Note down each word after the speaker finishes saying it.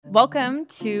Welcome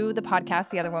to the podcast,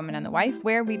 The Other Woman and the Wife,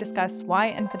 where we discuss why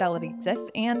infidelity exists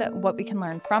and what we can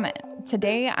learn from it.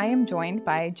 Today, I am joined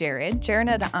by Jared. Jared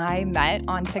and I met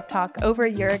on TikTok over a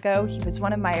year ago. He was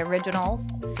one of my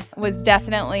originals, was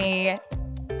definitely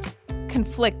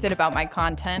conflicted about my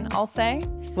content, I'll say.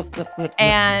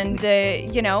 And,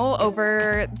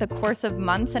 over the course of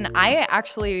months, and I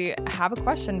actually have a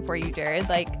question for you, Jared.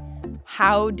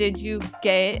 How did you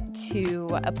get to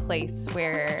a place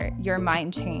where your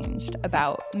mind changed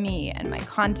about me and my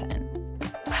content?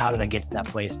 How did I get to that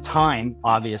place? Time,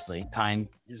 obviously. Time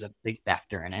is a big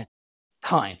factor in it.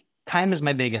 Time is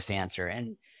my biggest answer.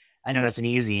 And I know that's an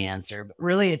easy answer, but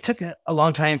really it took a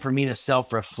long time for me to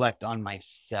self-reflect on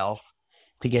myself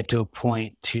to get to a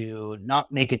point to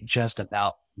not make it just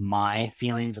about my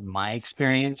feelings and my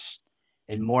experience,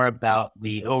 and more about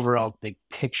the overall big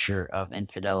picture of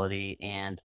infidelity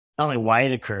and not only why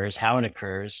it occurs, how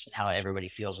everybody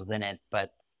feels within it. But,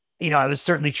 I was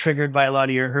certainly triggered by a lot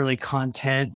of your early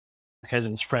content because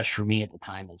it was fresh for me at the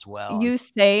time as well. You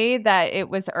say that it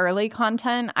was early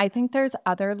content. I think there's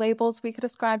other labels we could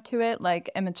ascribe to it, like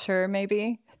immature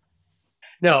maybe.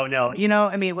 No.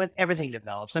 When everything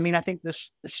develops, I think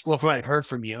this well, from what I've heard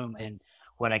from you and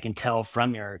what I can tell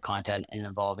from your content and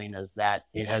evolving is that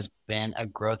it has been a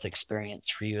growth experience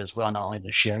for you as well, not only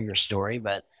to share your story,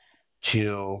 but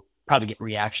to probably get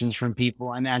reactions from people.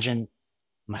 I imagine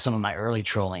some of my early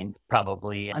trolling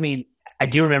probably, I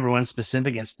do remember one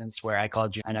specific instance where I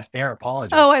called you an affair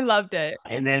apologist. Oh, I loved it.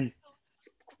 And then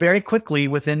very quickly,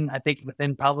 within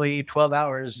probably 12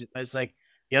 hours, it's like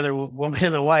the other woman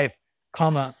and the wife,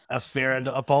 affair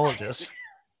apologist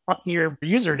on your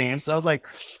username. So I was like,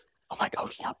 oh my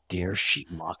gosh, how dare she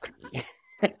mock me?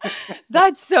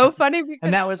 That's so funny.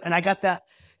 And I got that.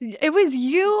 It was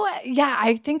you. Yeah,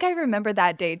 I think I remember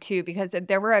that day too, because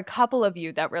there were a couple of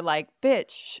you that were like,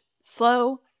 bitch,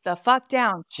 slow the fuck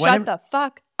down. Shut the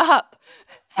fuck up.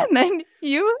 And then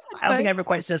you. I don't think I ever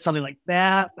quite said something like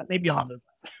that, but maybe I'll have.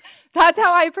 That's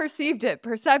how I perceived it.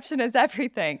 Perception is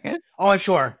everything. Oh, I'm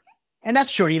sure. And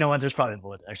that's sure. You know what? There's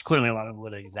clearly a lot of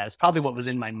validity to that. It's probably what was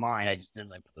in my mind. I just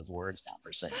didn't put those words down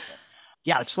per se. But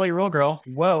yeah, slow your roll, girl.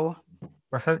 Whoa,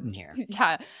 we're hurting here.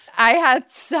 Yeah, I had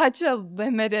such a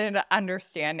limited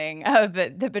understanding of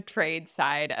the betrayed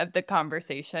side of the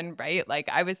conversation, right?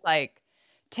 I was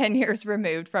 10 years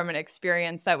removed from an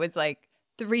experience that was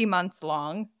 3 months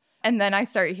long. And then I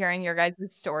start hearing your guys'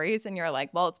 stories and you're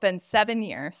like, well, it's been 7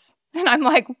 years. And I'm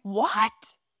like, what?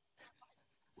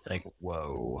 It's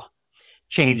whoa.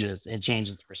 It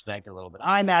changes the perspective a little bit.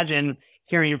 I imagine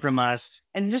hearing from us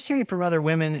and just hearing from other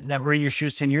women that were in your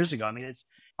shoes 10 years ago. It's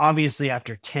obviously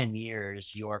after 10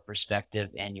 years, your perspective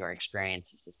and your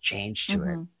experiences have changed to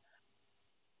it.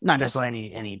 Not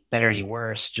necessarily any better, any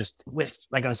worse, just with,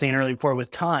 like I was saying earlier before, with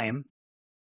time,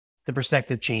 the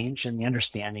perspective change and the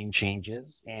understanding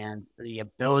changes and the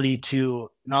ability to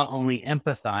not only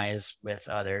empathize with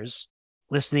others,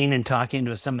 listening and talking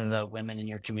to some of the women in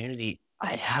your community.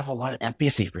 I have a lot of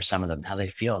empathy for some of them, how they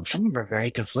feel. And some of them are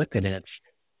very conflicted, and it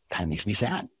kind of makes me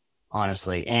sad,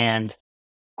 honestly. And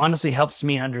honestly helps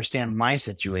me understand my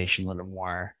situation a little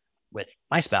more with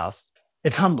my spouse.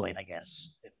 It's humbling, I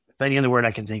guess. If any other word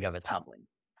I can think of, it's humbling.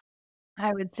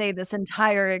 I would say this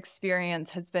entire experience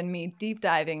has been me deep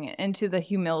diving into the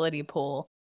humility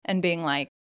pool and being like,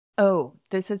 oh,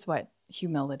 this is what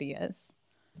humility is.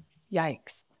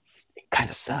 Yikes. It kind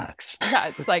of sucks.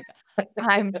 Yeah, it's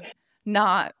I'm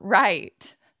not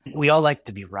right. We all like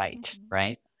to be right,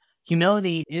 right?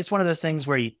 Humility is one of those things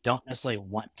where you don't necessarily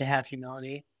want to have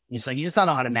humility. It's it's not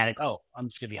automatic. Oh, I'm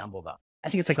just going to be humble about it.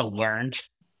 I think it's a learned,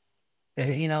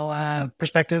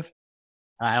 perspective.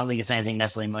 I don't think it's anything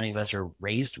necessarily many of us are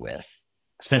raised with,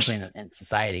 especially in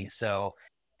society. So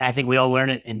I think we all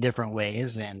learn it in different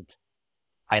ways. And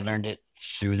I learned it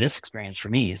through this experience for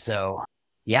me. So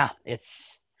yeah,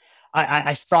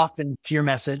 I softened to your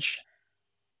message,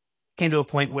 came to a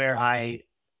point where I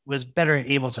was better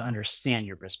able to understand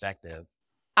your perspective.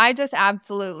 I just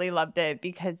absolutely loved it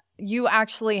because you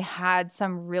actually had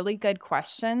some really good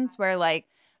questions where I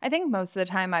think most of the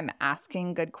time I'm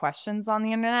asking good questions on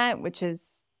the internet, which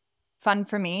is fun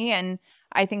for me. And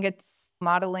I think it's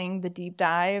modeling the deep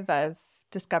dive of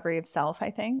discovery of self,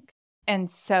 I think. And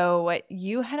so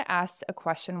you had asked a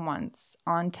question once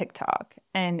on TikTok,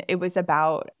 and it was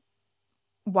about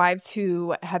wives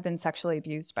who have been sexually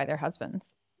abused by their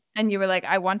husbands. And you were like,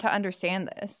 I want to understand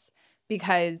this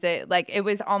because it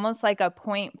was almost like a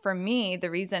point for me.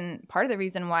 Part of the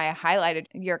reason why I highlighted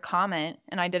your comment,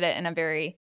 and I did it in a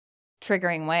very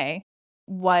triggering way,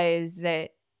 was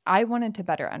that I wanted to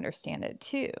better understand it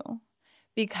too.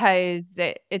 Because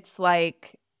it's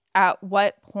at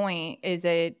what point is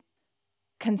it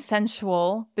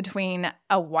consensual between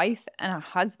a wife and a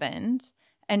husband,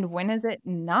 and when is it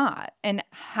not? And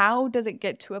how does it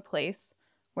get to a place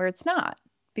where it's not?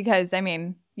 Because, I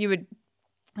mean, you would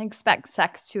expect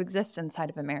sex to exist inside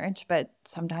of a marriage, but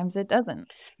sometimes it doesn't.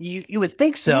 You would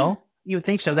think so. You would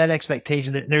think so. That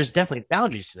expectation, there's definitely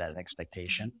boundaries to that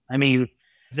expectation. I mean,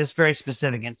 this very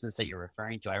specific instance that you're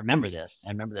referring to, I remember this.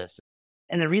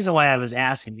 And the reason why I was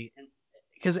asking,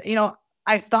 because,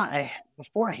 I thought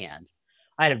beforehand,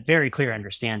 I had a very clear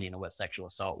understanding of what sexual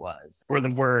assault was, or the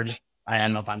word. I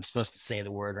don't know if I'm supposed to say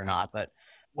the word or not, but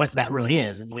what that really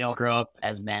is. And we all grow up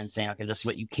as men saying, okay, this is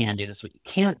what you can do, this is what you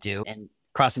can't do. And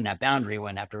crossing that boundary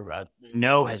when after a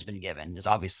no has been given is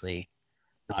obviously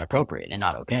not appropriate and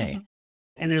not okay. Mm-hmm.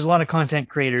 And there's a lot of content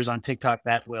creators on TikTok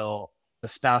that will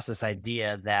espouse this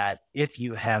idea that if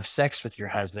you have sex with your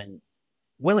husband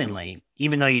willingly,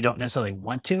 even though you don't necessarily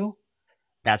want to,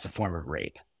 that's a form of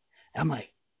rape. And I'm like,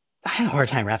 I had a hard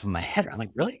time wrapping my head around. I'm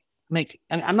like, really?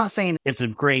 I'm not saying it's a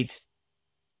great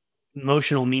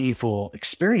emotional, meaningful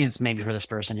experience maybe for this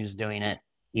person who's doing it,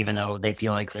 even though they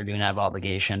feel like they're doing it out of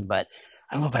obligation. But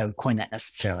I don't know if I would coin that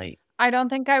necessarily. I don't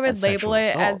think I would label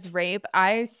it as rape.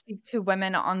 I speak to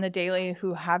women on the daily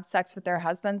who have sex with their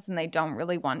husbands and they don't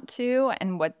really want to.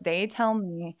 And what they tell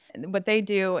me, what they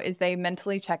do is they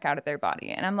mentally check out of their body.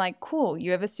 And I'm like, cool,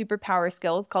 you have a superpower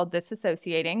skill. It's called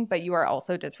disassociating, but you are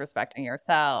also disrespecting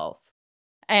yourself.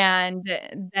 And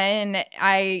then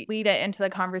I lead it into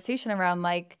the conversation around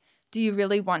like, do you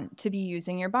really want to be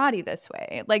using your body this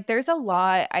way? Like, there's a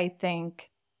lot, I think,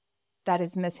 that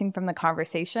is missing from the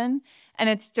conversation, and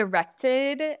it's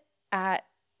directed at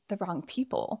the wrong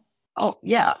people. Oh,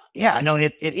 yeah. Yeah. No,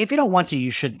 if you don't want to,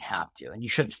 you shouldn't have to. And you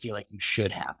shouldn't feel like you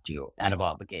should have to out of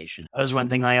obligation. That was one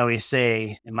thing I always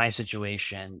say in my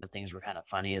situation. The things were kind of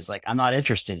funny is like, I'm not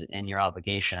interested in your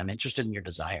obligation. I'm interested in your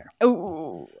desire.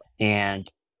 Ooh.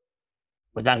 And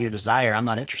without your desire, I'm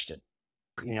not interested.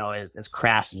 As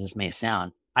crass as this may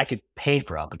sound, I could pay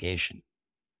for obligation.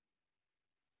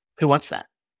 Who wants that?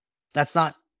 That's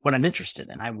not what I'm interested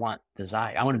in. I want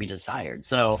desire. I want to be desired.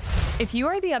 So if you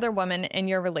are the other woman in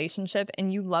your relationship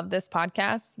and you love this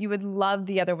podcast, you would love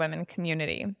the Other Women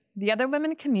community. The Other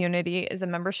Women community is a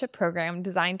membership program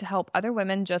designed to help other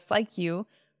women just like you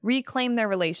reclaim their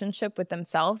relationship with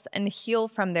themselves and heal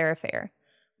from their affair.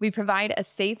 We provide a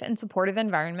safe and supportive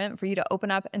environment for you to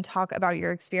open up and talk about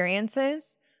your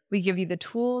experiences. We give you the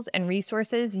tools and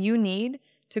resources you need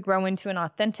to grow into an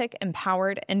authentic,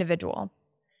 empowered individual.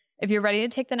 If you're ready to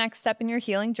take the next step in your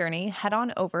healing journey, head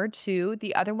on over to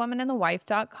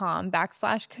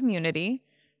theotherwomanandthewife.com/community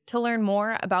to learn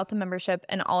more about the membership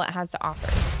and all it has to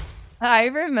offer. I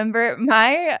remember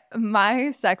my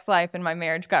sex life in my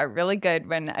marriage got really good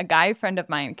when a guy friend of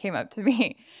mine came up to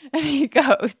me and he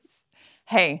goes,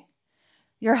 hey,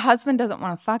 your husband doesn't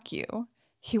want to fuck you.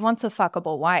 He wants a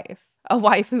fuckable wife, a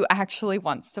wife who actually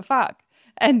wants to fuck.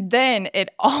 And then it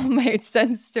all made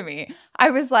sense to me. I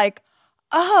was like,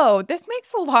 oh, this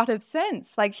makes a lot of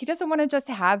sense. Like, he doesn't want to just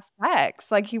have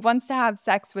sex. Like, he wants to have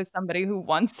sex with somebody who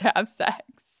wants to have sex.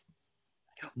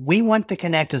 We want to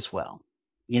connect as well.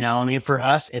 For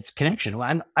us, it's connection.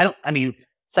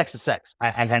 Sex is sex.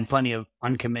 I've had plenty of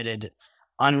uncommitted,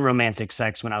 unromantic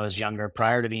sex when I was younger,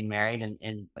 prior to being married,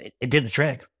 and it did the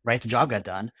trick, right? The job got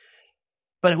done,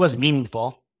 but it wasn't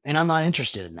meaningful, and I'm not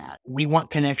interested in that. We want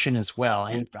connection as well.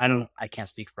 And I can't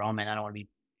speak for all men. I don't want to be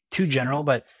too general,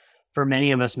 but for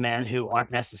many of us men who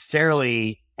aren't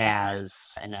necessarily and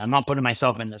I'm not putting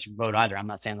myself in this boat either. I'm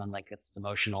not saying I'm like this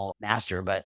emotional master,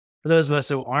 but for those of us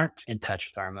who aren't in touch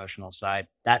with our emotional side,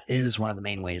 that is one of the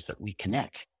main ways that we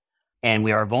connect. And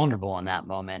we are vulnerable in that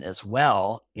moment as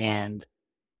well. And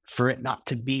for it not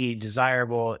to be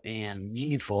desirable and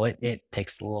meaningful, it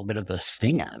takes a little bit of the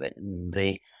sting out of it. And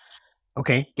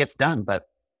gets done, but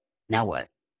now what?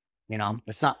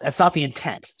 That's not the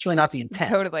intent. It's really not the intent.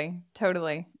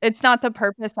 Totally. It's not the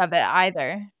purpose of it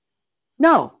either.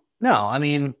 No. If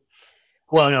you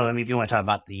want to talk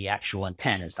about the actual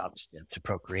intent, it's obviously to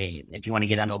procreate. If you want to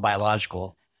get onto a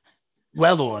biological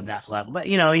level of that level, but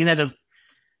that is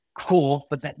cool.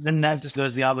 But then that just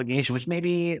goes to the obligation, which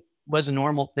maybe was a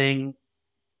normal thing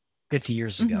 50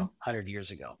 years ago, 100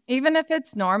 years ago. Even if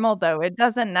it's normal, though, it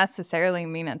doesn't necessarily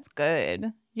mean it's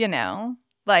good.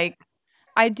 Like,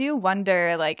 I do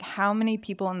wonder, like, how many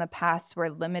people in the past were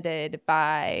limited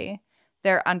by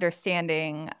their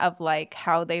understanding of, like,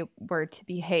 how they were to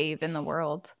behave in the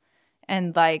world,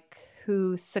 and, like,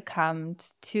 who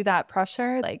succumbed to that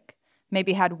pressure, like,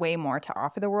 maybe had way more to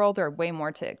offer the world or way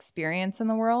more to experience in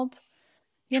the world,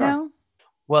 you know?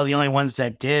 Well, the only ones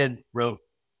that did wrote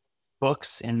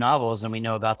books and novels than we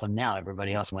know about them now.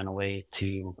 Everybody else went away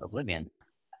to oblivion.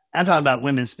 I'm talking about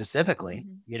women specifically.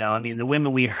 Mhm. You know, I mean, the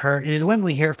women we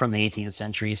hear from the 18th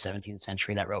century, 17th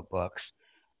century that wrote books,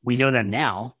 we know them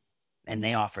now, and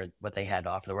they offered what they had to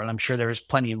offer the world. I'm sure there was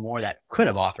plenty more that could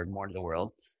have offered more to the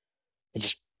world. It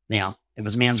just, it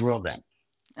was man's world then.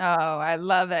 Oh, I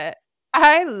love it.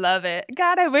 I love it.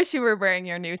 God, I wish you were wearing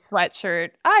your new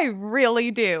sweatshirt. I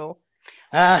really do.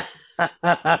 Well,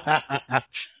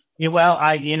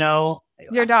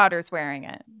 Your daughter's wearing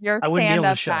it. Your I wouldn't be able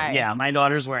to stand-up show it. guy. Yeah, my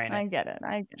daughter's wearing I it. get it.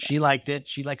 I get She it. liked it.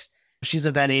 She's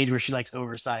at that age where she likes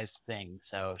oversized things.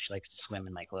 So she likes to swim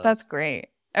in my clothes. That's great.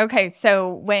 Okay,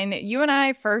 so when you and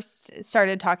I first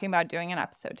started talking about doing an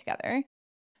episode together,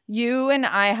 you and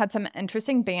I had some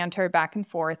interesting banter back and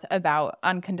forth about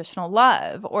unconditional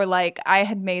love, or like I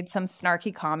had made some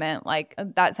snarky comment like,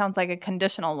 that sounds like a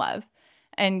conditional love.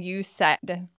 And you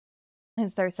said,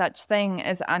 is there such thing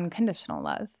as unconditional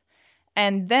love?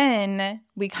 And then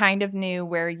we kind of knew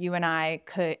where you and I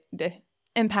could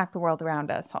impact the world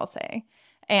around us, I'll say.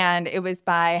 And it was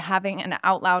by having an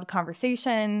out loud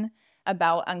conversation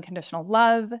about unconditional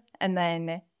love. And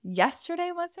then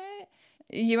yesterday, was it?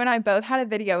 You and I both had a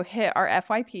video hit our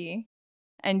FYP,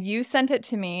 and you sent it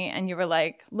to me and you were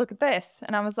like, look at this.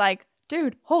 And I was like,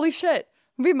 dude, holy shit,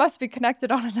 we must be connected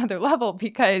on another level,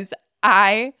 because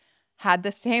I had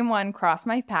the same one cross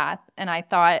my path and I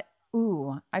thought,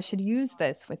 ooh, I should use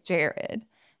this with Jared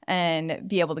and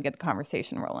be able to get the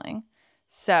conversation rolling.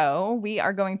 So we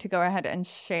are going to go ahead and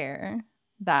share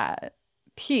that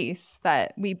piece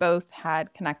that we both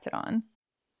had connected on.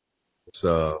 It's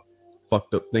a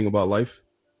fucked up thing about life.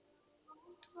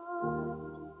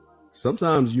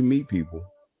 Sometimes you meet people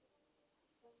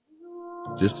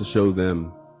just to show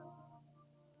them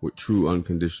what true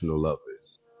unconditional love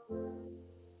is.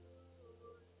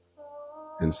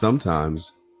 And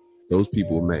sometimes those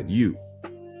people met you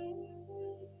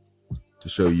to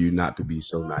show you not to be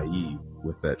so naive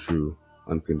with that true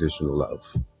unconditional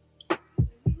love.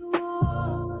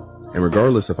 And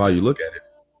regardless of how you look at it,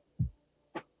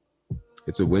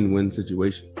 it's a win-win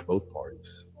situation for both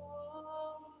parties.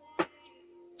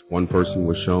 One person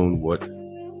was shown what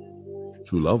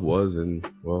true love was, and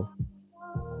well,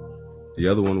 the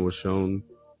other one was shown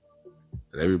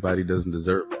that everybody doesn't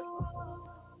deserve that love.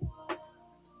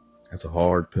 That's a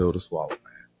hard pill to swallow,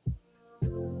 man.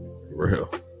 For real.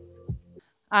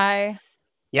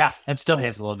 Yeah, it still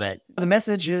hits a little bit. The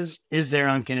message is there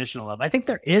unconditional love? I think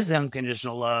there is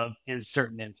unconditional love in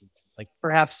certain instances, like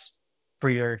perhaps for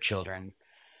your children,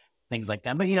 things like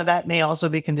that. But, that may also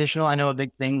be conditional. I know a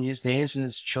big thing these days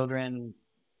is children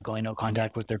going no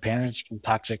contact with their parents from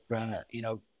toxic,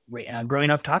 growing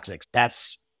up toxic.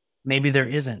 That's, maybe there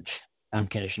isn't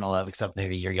unconditional love, except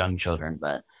maybe your young children,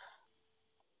 but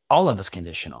all of it's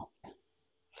conditional.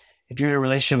 If you're in a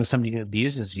relationship with somebody who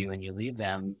abuses you and you leave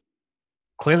them,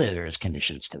 clearly there's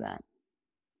conditions to that.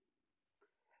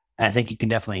 And I think you can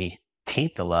definitely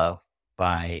taint the love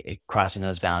by crossing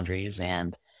those boundaries.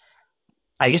 And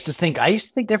I used to think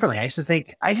differently. I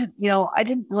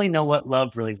didn't really know what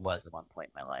love really was at one point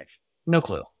in my life. No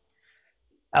clue.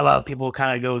 A lot of people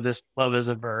kind of go, this love is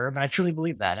a verb. I truly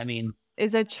believe that. I mean,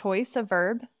 is a choice a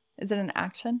verb? Is it an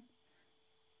action?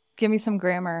 Give me some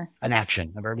grammar. An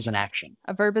action. A verb is an action.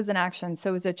 A verb is an action.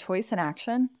 So is a choice an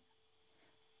action?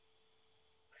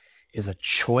 Is a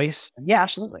choice? Yeah,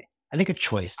 absolutely. I think a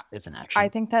choice is an action. I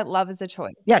think that love is a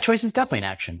choice. Yeah, choice is definitely an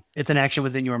action. It's an action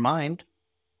within your mind.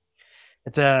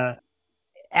 It's a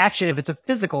action. If it's a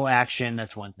physical action,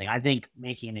 that's one thing. I think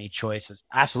making a choice is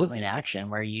absolutely an action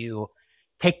where you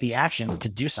take the action to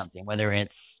do something, whether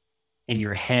it's in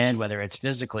your head, whether it's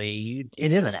physically,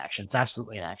 it is an action. It's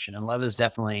absolutely an action. And love is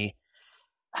definitely,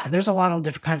 there's a lot of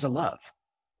different kinds of love.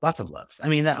 Lots of loves. I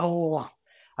mean,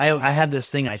 I had this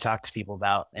thing I talk to people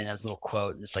about, and as a little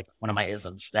quote, it's like one of my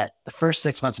isms, that the first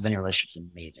 6 months of any relationship is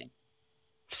amazing.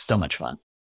 It's so much fun.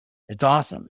 It's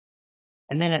awesome.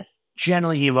 And then it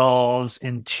generally evolves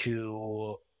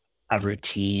into a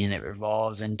routine. It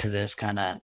evolves into this kind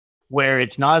of where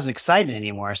it's not as exciting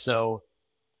anymore. So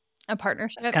a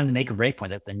partnership, kind of the make or break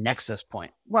point, at the nexus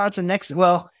point. Well,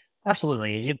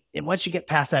 absolutely. Once you get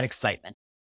past that excitement,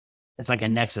 it's like a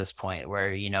nexus point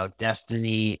where,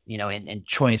 destiny, and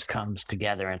choice comes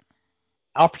together, and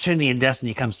opportunity and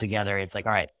destiny comes together. It's like,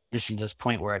 all right, this is this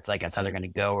point where it's like, it's either going to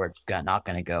go or it's not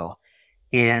going to go.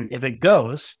 And if it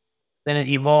goes, then it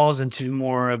evolves into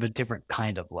more of a different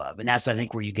kind of love. And that's, I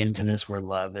think, where you get into this, where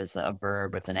love is a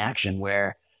verb with an action,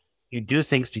 where you do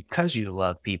things because you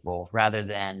love people rather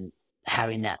than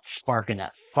having that spark and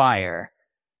that fire.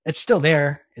 It's still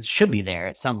there. It should be there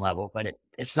at some level, but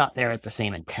it's not there at the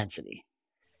same intensity.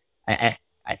 I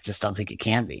just don't think it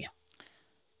can be.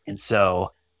 And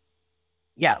so,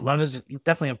 yeah, love is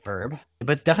definitely a verb,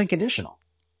 but definitely conditional.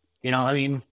 I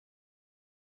mean,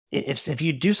 if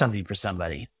you do something for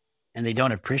somebody and they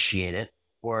don't appreciate it,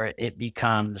 or it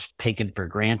becomes taken for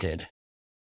granted,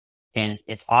 and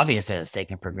it's obvious that it's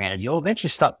taken for granted, you'll eventually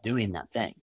stop doing that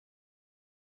thing.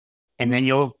 And then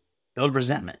you'll build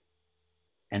resentment.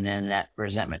 And then that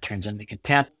resentment turns into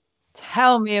contempt.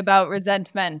 Tell me about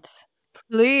resentment,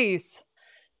 please.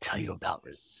 Tell you about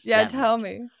resentment. Yeah, tell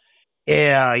me.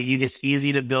 Yeah, it's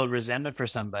easy to build resentment for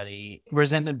somebody.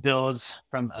 Resentment builds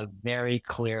from a very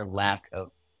clear lack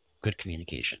of good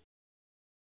communication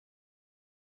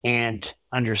and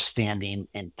understanding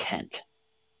intent.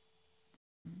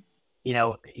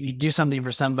 You do something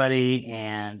for somebody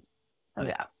and, oh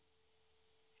yeah.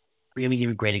 Let me give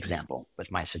you a great example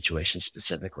with my situation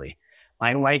specifically.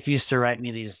 My wife used to write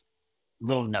me these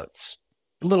little notes,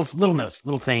 little notes,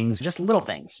 little things, just little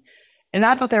things. And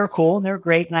I thought they were cool and they were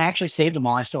great. And I actually saved them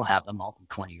all. I still have them all from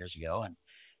 20 years ago. And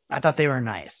I thought they were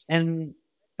nice. And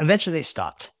eventually they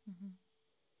stopped.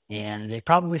 Mm-hmm. And they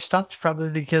probably stopped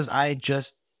because I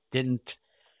just didn't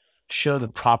show the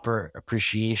proper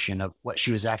appreciation of what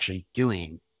she was actually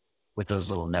doing with those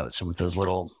little notes and with those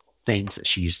little things that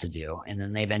she used to do. And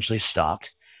then they eventually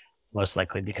stopped, most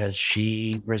likely because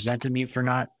she resented me for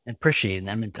not appreciating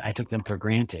them. And I took them for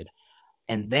granted.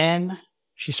 And then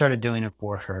she started doing it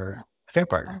for her affair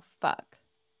partner. Oh, fuck.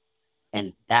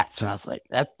 And that's when I was like,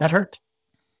 that hurt.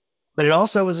 But it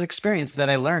also was an experience that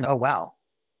I learned, oh, wow,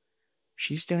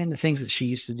 she's doing the things that she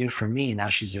used to do for me. And now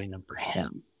she's doing them for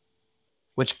him,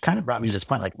 which kind of brought me to this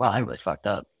point, like, wow, I really fucked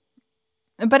up.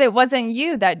 But it wasn't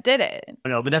you that did it.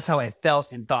 No, but that's how I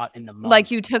felt and thought in the moment.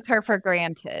 Like you took her for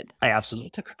granted. I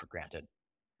absolutely took her for granted.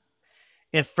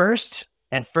 At first,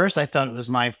 I thought it was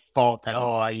my fault that,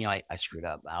 I screwed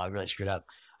up. I really screwed up.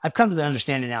 I've come to the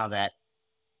understanding now that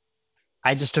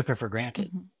I just took her for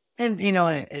granted. Mm-hmm.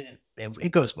 And,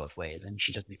 it goes both ways. And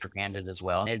she took me for granted as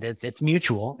well. It's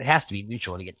mutual. It has to be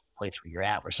mutual to get to the place where you're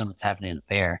at, where someone's having an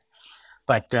affair.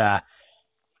 But,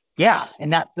 yeah,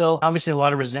 and that built, obviously, a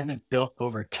lot of resentment built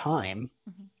over time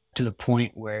mm-hmm. to the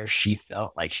point where she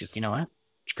felt like she's, you know what?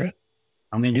 It's great.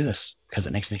 I'm going to do this because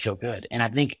it makes me feel good. And I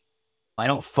think I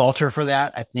don't fault her for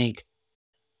that. I think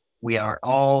we are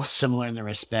all similar in the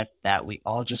respect that we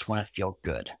all just want to feel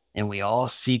good. And we all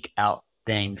seek out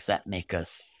things that make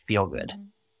us feel good.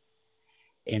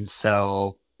 Mm-hmm. And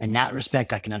so in that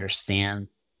respect, I can understand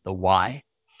the why.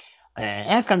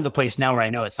 And I've come to the place now where I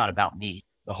know it's not about me,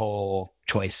 the whole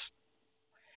choice.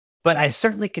 But I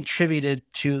certainly contributed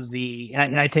to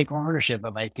and I take ownership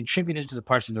of, I contributed to the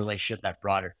parts of the relationship that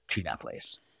brought her to that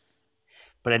place.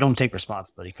 But I don't take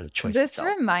responsibility for the choice itself.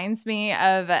 Reminds me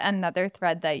of another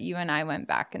thread that you and I went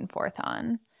back and forth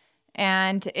on.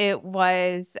 And it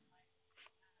was,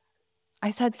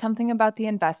 I said something about the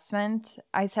investment.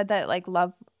 I said that like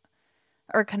love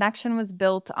or connection was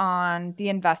built on the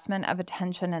investment of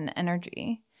attention and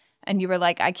energy. And you were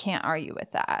like, I can't argue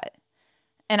with that.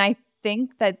 And I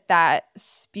think that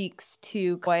speaks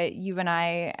to what you and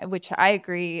I, which I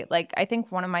agree, like I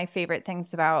think one of my favorite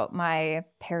things about my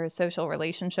parasocial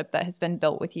relationship that has been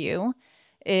built with you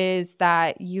is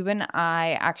that you and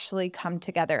I actually come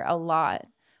together a lot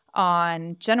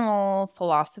on general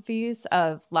philosophies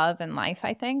of love and life,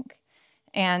 I think.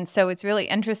 And so it's really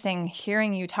interesting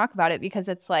hearing you talk about it because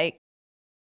it's like,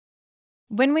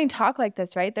 when we talk like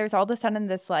this, right, there's all of a sudden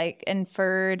this like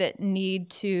inferred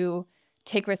need to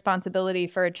take responsibility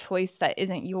for a choice that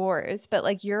isn't yours. But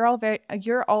like you're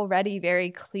already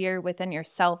very clear within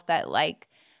yourself that like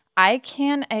I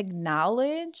can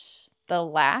acknowledge the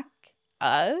lack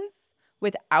of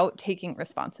without taking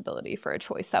responsibility for a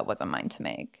choice that wasn't mine to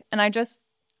make. And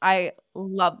I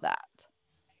love that.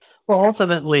 Well,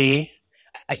 ultimately,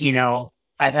 I've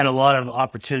had a lot of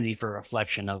opportunity for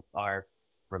reflection of our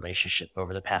relationship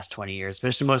over the past 20 years,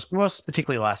 but most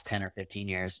particularly the last 10 or 15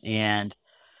 years. And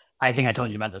I think I told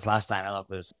you about this last time. I don't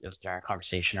know if it was during our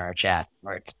conversation or our chat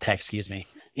or text, excuse me.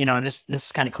 And this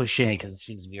is kind of cliche because it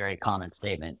seems to be a very common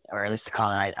statement, or at least the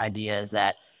common idea is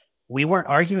that we weren't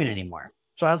arguing anymore.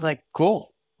 So I was like,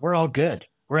 cool, we're all good.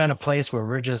 We're in a place where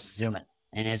we're just zooming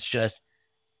and it's just,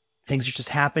 things are just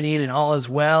happening and all is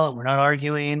well. And we're not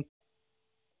arguing.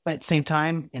 But at the same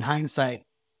time, in hindsight,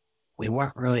 we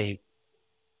weren't really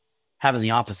having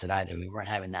the opposite either. We weren't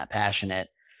having that passionate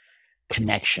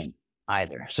connection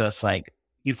either. So it's like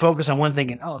you focus on one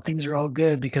thing and, oh, things are all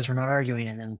good because we're not arguing.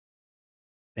 And then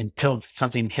until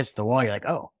something hits the wall, you're like,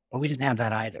 oh, well, we didn't have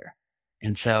that either.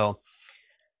 And so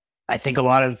I think a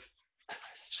lot of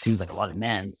seems like a lot of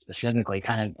men specifically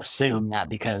kind of assume that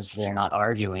because they're not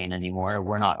arguing anymore,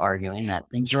 we're not arguing, that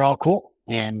things are all cool.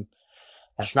 And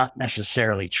that's not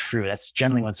necessarily true. That's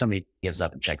generally when somebody gives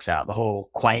up and checks out, the whole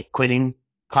quiet quitting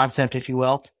concept, if you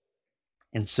will.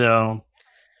 And so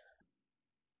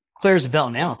clear as a bell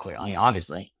now, clearly,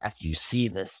 obviously, after you see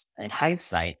this in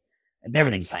hindsight, and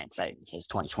everything's hindsight, it's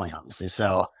 2020, obviously.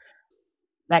 So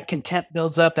that contempt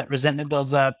builds up, that resentment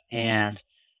builds up. And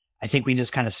I think we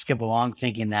just kind of skip along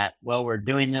thinking that, well, we're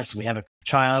doing this, we have a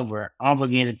child, we're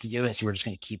obligated to do it, so we're just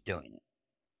going to keep doing it.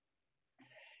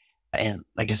 And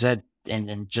like I said, and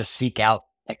then just seek out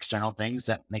external things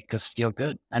that make us feel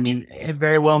good. I mean, it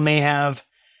very well may have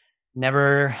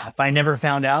if I never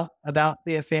found out about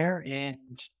the affair, and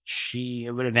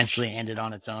it would eventually ended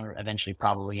on its own, or eventually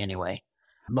probably anyway.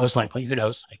 Most likely, who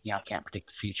knows? I can't predict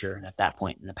the future at that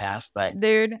point in the past, but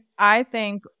dude, I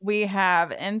think we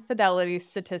have infidelity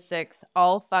statistics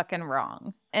all fucking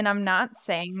wrong. And I'm not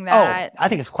saying that. I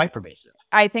think it's quite pervasive.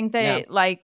 I think that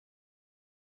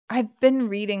I've been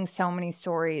reading so many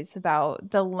stories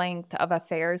about the length of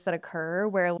affairs that occur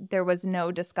where there was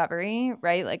no discovery,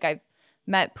 right? Like I've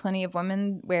met plenty of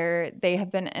women where they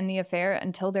have been in the affair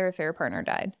until their affair partner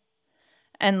died.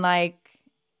 And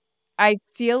I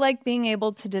feel like being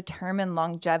able to determine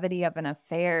longevity of an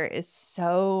affair is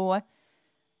such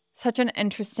an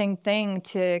interesting thing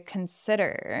to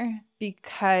consider,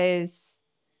 because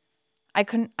I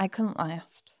couldn't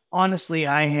last. Honestly,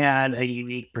 I had a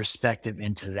unique perspective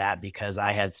into that because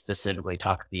I had specifically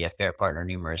talked to the affair partner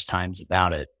numerous times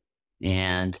about it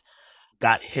and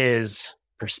got his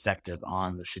perspective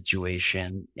on the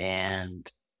situation and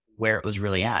where it was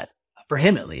really at, for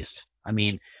him at least. I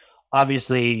mean,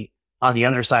 obviously, on the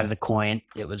other side of the coin,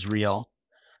 it was real,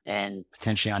 and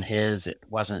potentially on his, it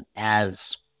wasn't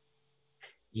as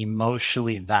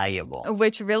emotionally valuable.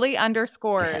 Which really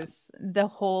underscores the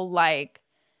whole,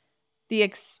 the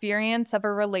experience of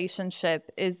a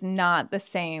relationship is not the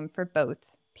same for both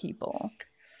people.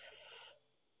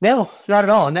 No, not at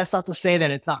all. And that's not to say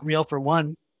that it's not real for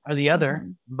one or the other,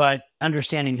 but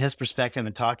understanding his perspective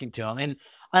and talking to him.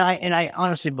 And I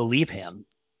honestly believe him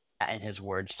in his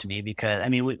words to me, because, I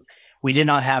mean, we did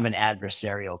not have an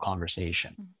adversarial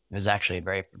conversation. It was actually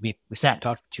we sat and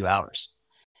talked for 2 hours.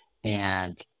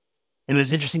 And it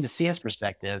was interesting to see his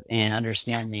perspective and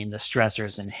understanding the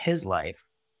stressors in his life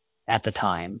at the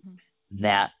time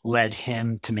that led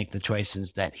him to make the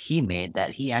choices that he made,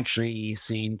 that he actually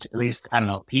seemed, at least, I don't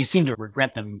know, he seemed to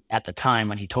regret them at the time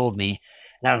when he told me.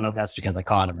 And I don't know if that's because I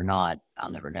caught him or not.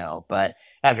 I'll never know. But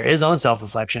after his own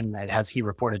self-reflection, as he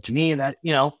reported to me, that,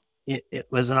 it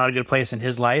was not a good place in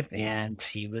his life, and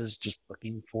he was just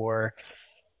looking for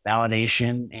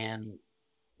validation and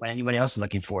what anybody else is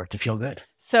looking for, to feel good.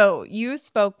 So you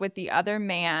spoke with the other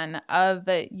man of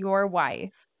your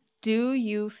wife. Do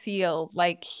you feel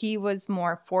like he was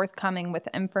more forthcoming with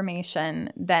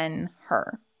information than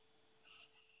her?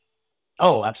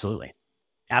 Oh, absolutely.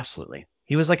 Absolutely.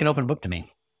 He was like an open book to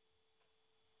me.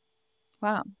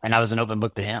 Wow. And I was an open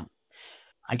book to him.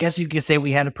 I guess you could say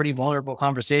we had a pretty vulnerable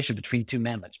conversation between two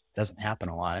men, which doesn't happen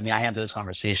a lot. I mean, I have those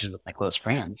conversations with my close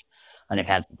friends, and I've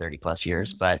had for 30 plus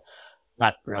years, but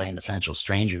not really an essential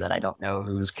stranger that I don't know,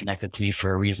 who's connected to me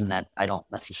for a reason that I don't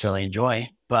necessarily enjoy.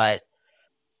 But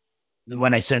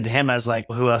when I said to him, I was like,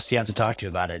 well, who else do you have to talk to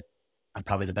about it? I'm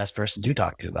probably the best person to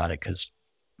talk to about it because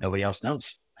nobody else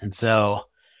knows. And so,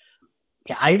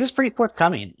 yeah, I was pretty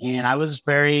forthcoming, and I was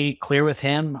very clear with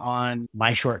him on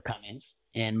my shortcomings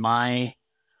and my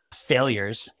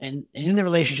failures and in the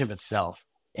relationship itself.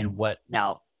 And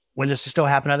now, when this still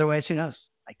happen otherwise, who knows?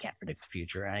 I can't predict the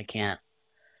future. I can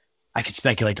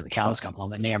speculate till the cows come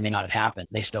home. It may or may not have happened.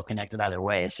 They still connected either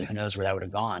way. So who knows where that would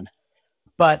have gone.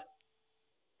 But,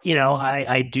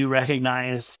 I do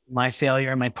recognize my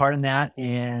failure and my part in that.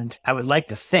 And I would like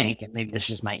to think, and maybe this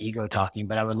is my ego talking,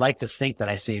 but I would like to think that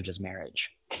I saved his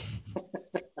marriage.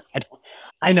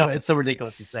 I know it's so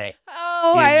ridiculous to say.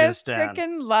 Oh, I just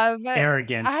freaking love it.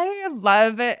 Arrogance. I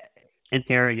love it. It's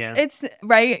arrogant. It's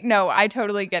right. No, I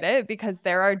totally get it, because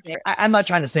there are. I'm not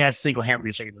trying to say I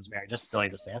single-handedly saved his marriage. That's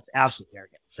silly to say. That's absolutely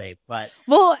arrogant to say. But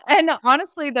and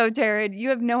honestly, though, Jared, you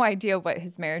have no idea what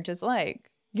his marriage is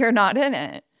like. You're not in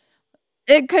it.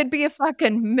 It could be a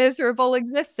fucking miserable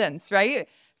existence, right?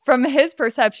 From his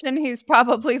perception, he's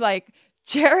probably like,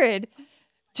 Jared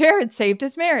saved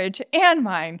his marriage and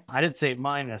mine. I didn't save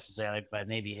mine necessarily, but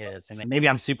maybe his. I mean, maybe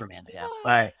I'm Superman to him.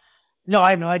 But no, I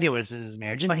have no idea what is his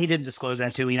marriage. He didn't disclose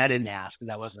that to me, and I didn't ask, because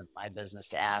that wasn't my business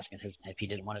to ask, and if he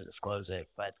didn't want to disclose it.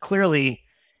 But clearly,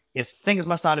 if things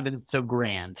must not have been so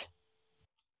grand,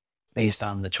 based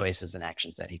on the choices and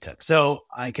actions that he took. So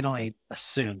I can only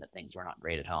assume that things were not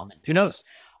great at home. And who knows?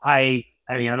 I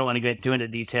mean, I don't want to get too into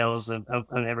details of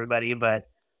everybody, but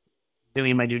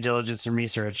doing my due diligence and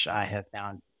research, I have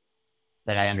found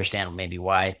that I understand maybe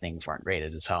why things weren't great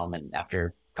at his home. And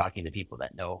after talking to people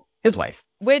that know his wife.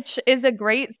 Which is a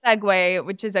great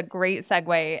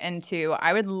segue into,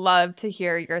 I would love to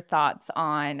hear your thoughts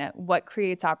on what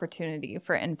creates opportunity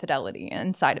for infidelity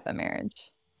inside of a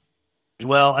marriage.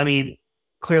 Well, I mean,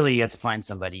 clearly you have to find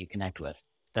somebody you connect with.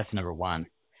 That's number one.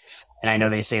 And I know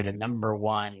they say the number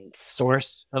one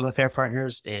source of affair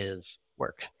partners is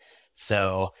work.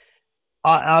 So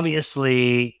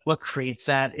obviously what creates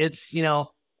that? It's,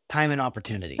 time and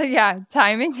opportunity. Yeah,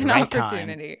 timing and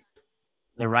opportunity.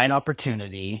 The right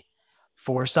opportunity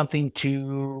for something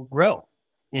to grow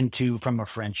into, from a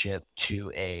friendship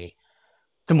to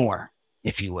more,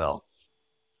 if you will.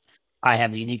 I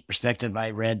have a unique perspective.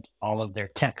 I read all of their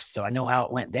texts, so I know how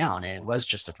it went down, and it was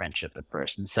just a friendship at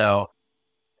first. And so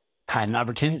kind of an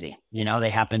opportunity, they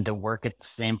happened to work at the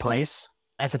same place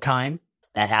at the time.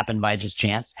 That happened by just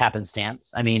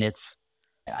happenstance. I mean,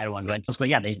 I don't want to go into this, but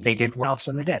yeah, they did well,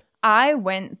 so they did. I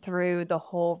went through the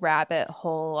whole rabbit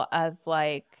hole of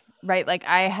I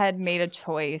had made a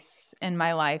choice in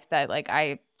my life that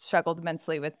I struggled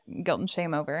immensely with guilt and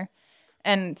shame over.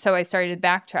 And so I started to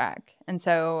backtrack. And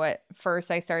so at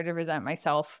first I started to resent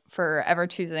myself for ever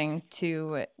choosing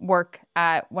to work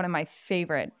at one of my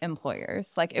favorite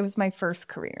employers. It was my first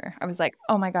career. I was like,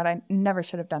 oh my God, I never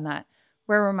should have done that.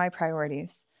 Where were my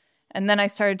priorities? And then I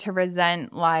started to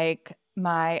resent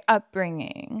my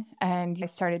upbringing, and I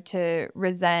started to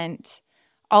resent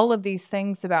all of these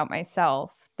things about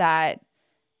myself that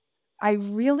I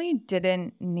really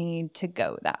didn't need to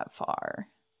go that far.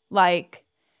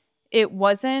 It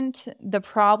wasn't, the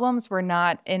problems were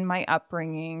not in my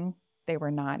upbringing. They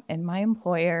were not in my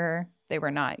employer. They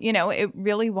were not, it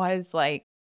really was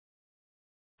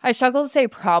I struggle to say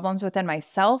problems within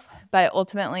myself, but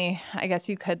ultimately, I guess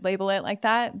you could label it like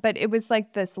that. But it was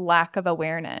this lack of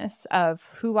awareness of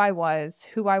who I was,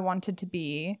 who I wanted to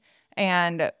be,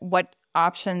 and what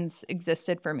options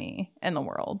existed for me in the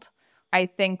world. I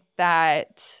think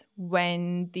that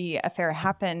when the affair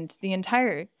happened, the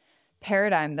entire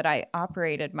paradigm that I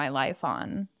operated my life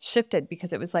on shifted,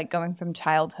 because it was going from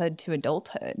childhood to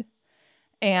adulthood.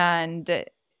 And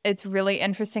it's really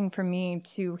interesting for me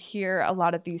to hear a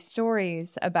lot of these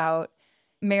stories about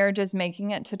marriages making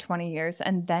it to 20 years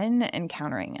and then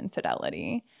encountering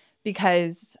infidelity,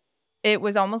 because it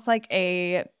was almost like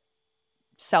a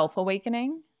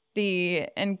self-awakening, the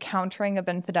encountering of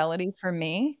infidelity for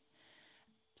me.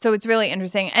 So it's really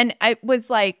interesting. And I was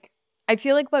I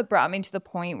feel like what brought me to the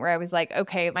point where I was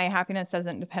okay, my happiness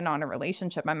doesn't depend on a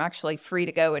relationship. I'm actually free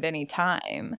to go at any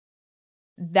time.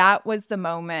 That was the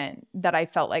moment that I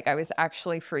felt like I was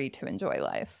actually free to enjoy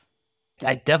life.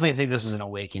 I definitely think this is an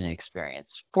awakening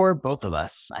experience for both of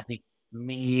us. I think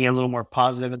me a little more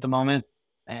positive at the moment,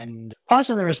 and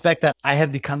positive in the respect that I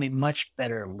have become a much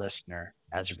better listener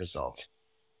as a result.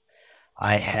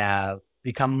 I have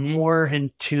become more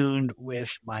in tune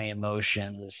with my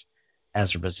emotions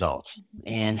as a result,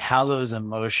 and how those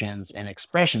emotions and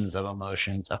expressions of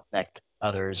emotions affect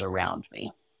others around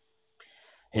me.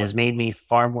 It has made me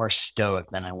far more stoic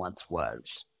than I once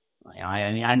was.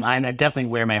 I'm definitely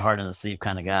wear my heart on the sleeve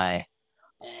kind of guy,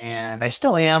 and I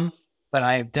still am, but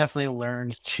I've definitely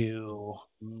learned to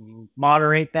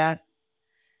moderate that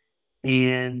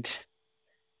and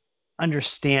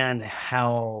understand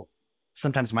how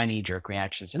sometimes my knee-jerk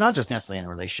reactions, and not just necessarily in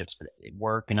relationships, but at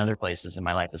work and other places in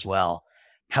my life as well,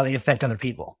 how they affect other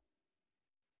people.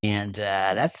 And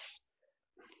that's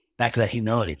back to that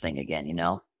humility thing again,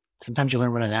 Sometimes you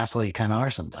learn what an asshole you kind of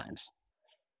are sometimes.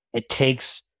 It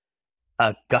takes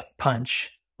a gut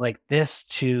punch like this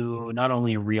to not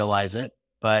only realize it,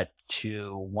 but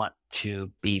to want to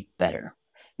be better.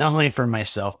 Not only for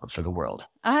myself, but for the world.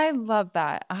 I love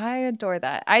that. I adore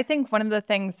that. I think one of the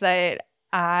things that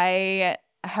I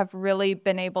have really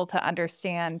been able to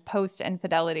understand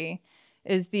post-infidelity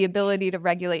is the ability to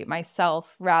regulate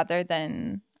myself rather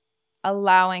than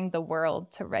allowing the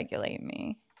world to regulate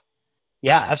me.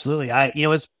 Yeah, absolutely.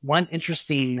 It's one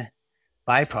interesting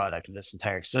byproduct of this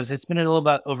entire. So it's been a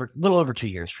little over 2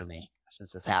 years for me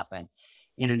since this happened.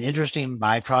 And an interesting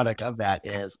byproduct of that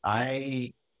is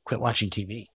I quit watching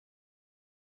TV.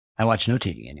 I watch no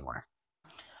TV anymore.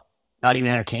 Not even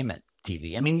entertainment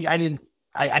TV. I mean,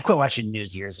 I quit watching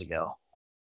news years ago,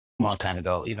 a long time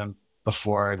ago, even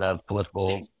before the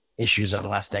political issues of the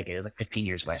last decade. It was 15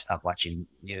 years ago I stopped watching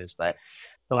news. But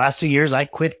the last 2 years, I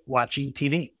quit watching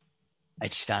TV. I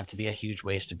just found it to be a huge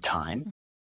waste of time.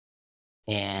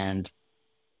 And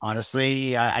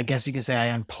honestly, I guess you could say I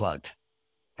unplugged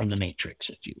from the matrix,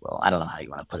 if you will. I don't know how you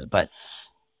want to put it, but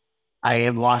I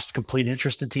have lost complete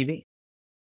interest in TV.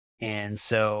 And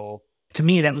so to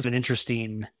me, that was an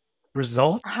interesting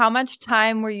result. How much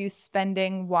time were you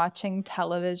spending watching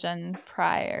television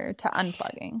prior to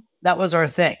unplugging? That was our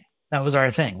thing.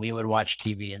 We would watch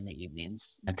TV in the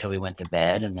evenings until we went to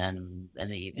bed. And then in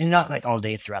the evening, not like all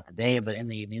day throughout the day, but in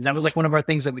the evenings, that was like one of our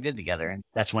things that we did together. And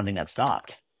that's one thing that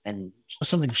stopped. And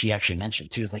something she actually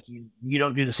mentioned too is like, you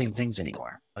don't do the same things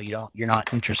anymore. You're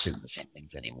not interested in the same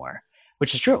things anymore,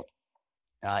 which is true.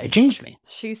 It changed me.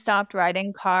 She stopped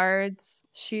writing cards.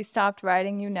 She stopped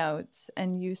writing you notes,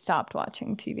 and you stopped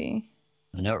watching TV.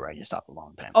 The note writing stopped a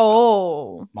long time ago.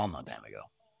 Oh.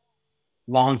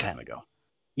 Long time ago.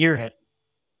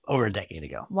 Over a decade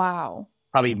ago. Wow.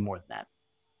 Probably even more than that.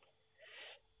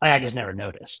 I just never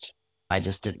noticed. I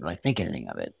just didn't really think anything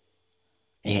of it.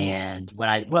 And when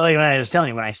I was telling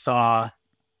you, when I saw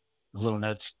the little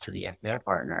notes to their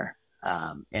partner,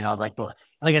 and I was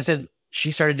like I said,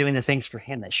 she started doing the things for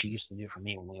him that she used to do for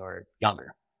me when we were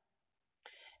younger.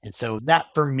 And so that,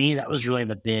 for me, that was really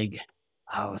the big,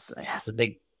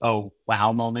 oh,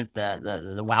 wow moment,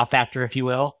 the wow factor, if you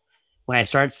will. When I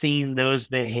started seeing those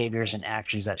behaviors and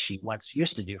actions that she once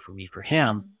used to do for me, for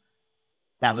him,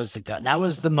 that was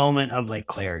the moment of like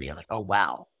clarity. I'm like, oh,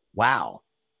 wow.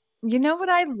 You know what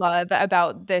I love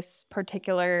about this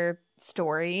particular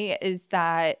story is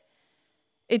that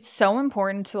it's so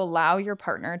important to allow your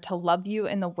partner to love you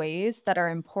in the ways that are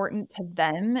important to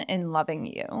them in loving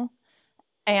you.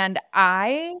 And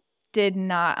I did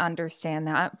not understand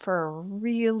that for a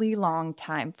really long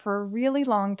time. For a really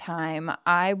long time,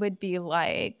 I would be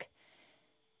like,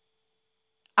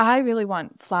 I really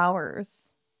want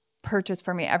flowers purchased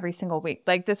for me every single week.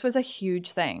 Like, this was a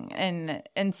huge thing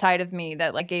inside of me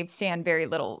that like gave Stan very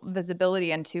little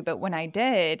visibility into. But when I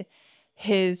did,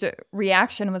 his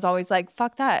reaction was always like,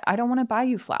 fuck that. I don't want to buy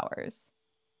you flowers.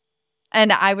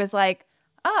 And I was like,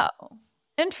 oh,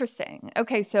 interesting.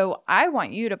 Okay, so I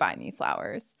want you to buy me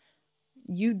flowers.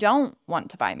 You don't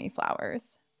want to buy me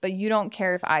flowers, but you don't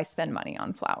care if I spend money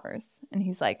on flowers. And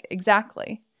he's like,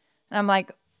 exactly. And I'm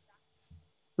like,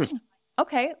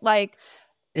 okay, like.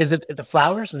 Is it the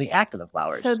flowers or the act of the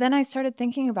flowers? So then I started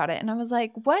thinking about it and I was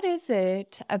like, what is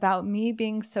it about me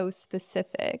being so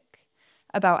specific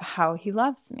about how he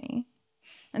loves me?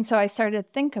 And so I started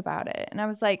to think about it and I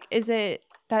was like, is it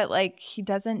that like he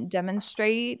doesn't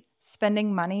demonstrate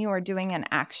spending money or doing an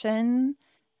action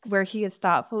where he is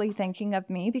thoughtfully thinking of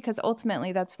me? Because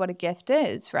ultimately that's what a gift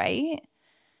is, right?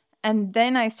 And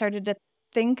then I started to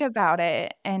think about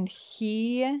it and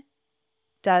he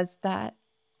does that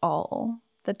all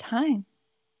the time.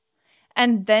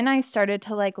 And then I started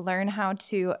to like learn how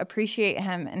to appreciate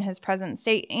him in his present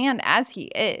state. And as he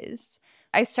is,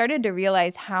 I started to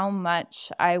realize how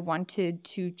much I wanted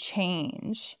to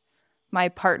change my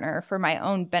partner for my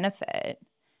own benefit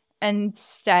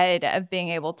instead of being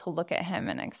able to look at him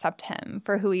and accept him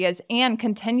for who he is and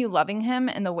continue loving him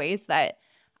in the ways that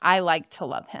I like to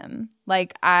love him.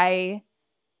 Like, I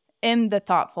am the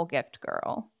thoughtful gift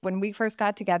girl. When we first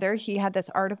got together, he had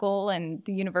this article in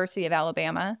the University of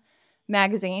Alabama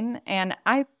magazine, and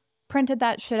I printed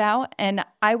that shit out, and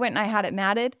I went and I had it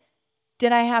matted.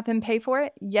 Did I have him pay for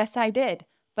it? Yes, I did,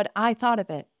 but I thought of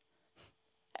it.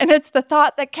 And it's the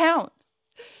thought that counts.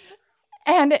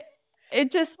 And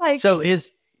it just like... Tell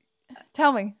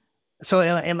me. So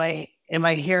am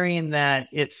I hearing that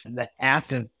it's the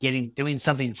act of doing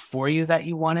something for you that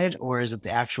you wanted, or is it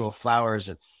the actual flowers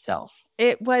itself?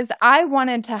 It was, I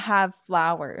wanted to have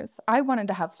flowers.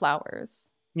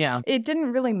 Yeah. It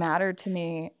didn't really matter to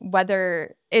me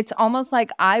whether it's almost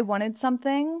like I wanted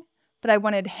something, but I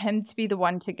wanted him to be the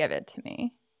one to give it to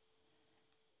me.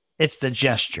 It's the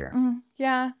gesture.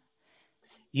 Yeah.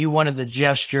 You wanted the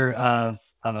gesture of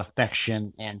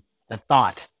affection and the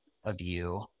thought of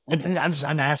you. And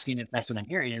I'm asking if that's what I'm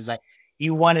hearing, is that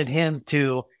you wanted him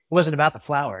to, it wasn't about the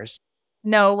flowers.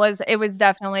 No, it was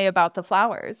definitely about the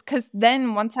flowers. Because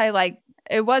then once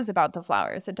it was about the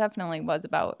flowers. It definitely was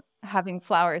about having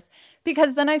flowers.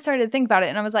 Because then I started to think about it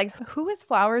and I was like, who is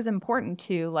flowers important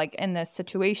to, like, in this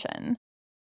situation?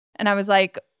 And I was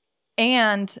like,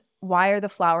 and why are the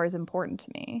flowers important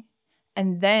to me?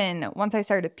 And then once I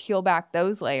started to peel back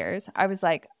those layers, I was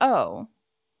like, oh,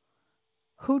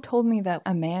 who told me that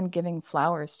a man giving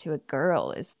flowers to a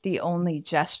girl is the only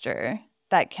gesture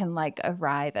that can like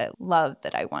arrive at love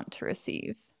that I want to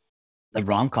receive? The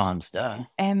rom-coms, duh.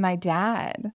 And my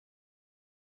dad.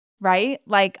 right?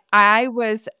 Like I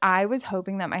was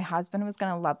hoping that my husband was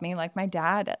going to love me like my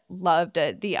dad loved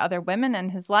the other women in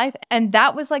his life. And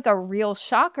that was like a real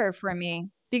shocker for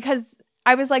me because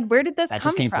I was like, where did this That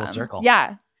come just came from? full circle.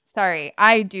 Yeah. Sorry.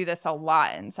 I do this a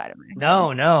lot inside of my head.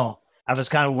 No. I was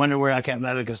kind of wondering where I came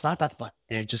from. It's not about the fun.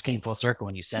 And it just came full circle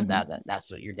when you said Mhm. that that's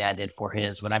what your dad did for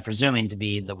his, what I'm presuming to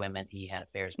be the women he had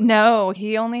affairs with. No,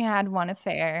 he only had one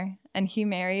affair and he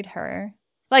married her.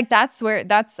 Like that's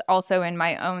also in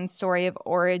my own story of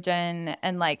origin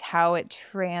and like how it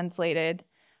translated.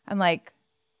 I'm like,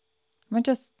 I'm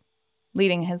just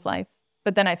leading his life.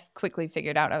 But then I quickly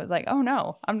figured out, I was like, oh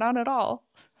no, I'm not at all.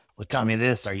 Well, tell me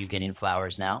this, are you getting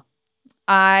flowers now?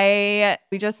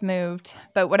 We just moved,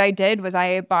 but what I did was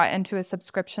I bought into a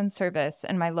subscription service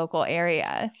in my local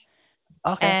area.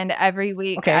 Okay. And every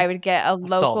week Okay. I would get a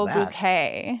saw local that.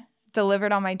 bouquet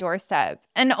delivered on my doorstep.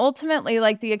 And ultimately,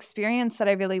 like the experience that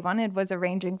I really wanted was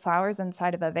arranging flowers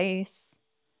inside of a vase.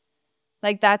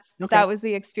 Like that was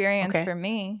the experience Okay. for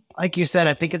me. Like you said,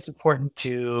 I think it's important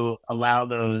to allow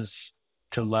those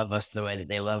to love us the way that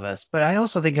they love us. But I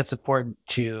also think it's important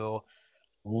to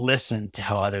listen to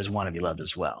how others want to be loved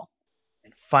as well.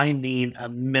 And finding a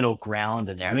middle ground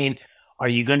in there. I mean, are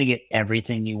you going to get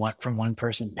everything you want from one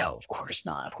person? No, of course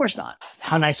not. Of course not.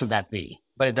 How nice would that be?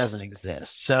 But it doesn't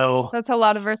exist. So, That's a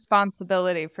lot of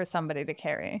responsibility for somebody to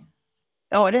carry.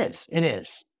 oh, it is. It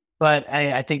is. But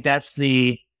I think that's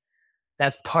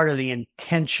part of the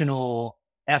intentional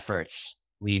efforts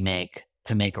we make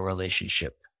to make a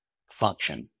relationship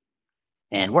function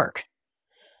and work.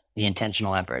 The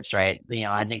intentional efforts, right? You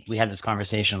know, I think we had this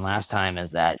conversation last time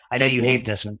is that I know you hate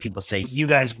this when people say you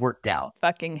guys worked out.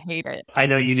 Fucking hate it. I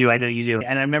know you do.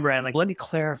 And I remember I'm like, let me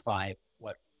clarify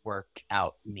what work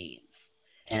out means.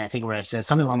 And I think what I said,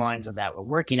 something along the lines of that, what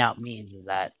working out means is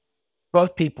that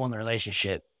both people in the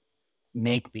relationship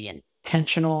make the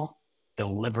intentional,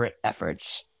 deliberate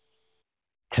efforts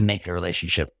to make the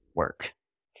relationship work.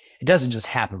 It doesn't just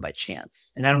happen by chance.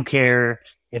 And I don't care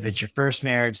if it's your first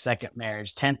marriage, second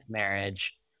marriage, 10th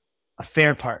marriage,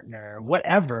 affair partner,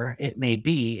 whatever it may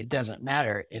be, it doesn't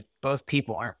matter. If both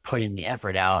people aren't putting the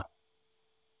effort out,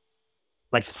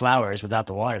 like flowers without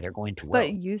the water, they're going to wilt.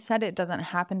 But you said it doesn't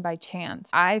happen by chance.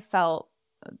 I felt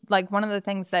like one of the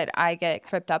things that I get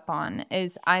tripped up on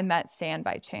is I met Stan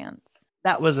by chance.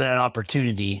 That was an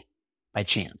opportunity by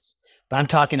chance. But I'm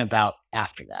talking about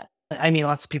after that. I mean,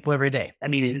 lots of people every day. I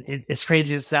mean, it's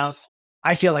crazy as it sounds.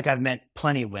 I feel like I've met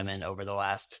plenty of women over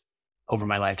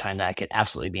my lifetime that I could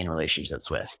absolutely be in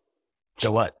relationships with.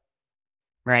 So what?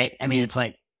 Right? I mean, it's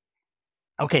like,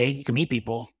 okay, you can meet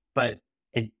people, but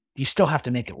you still have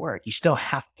to make it work. You still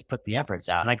have to put the efforts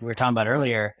out. Like we were talking about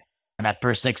earlier, that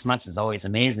first 6 months is always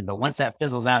amazing. But once that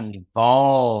fizzles out and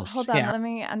evolves. Hold on, let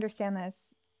me understand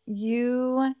this.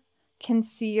 You can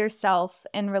see yourself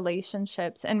in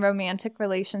relationships and romantic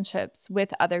relationships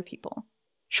with other people.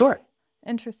 Sure.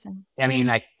 Interesting. I mean,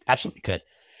 I absolutely could.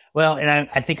 Well, and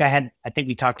I think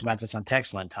we talked about this on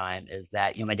text one time, is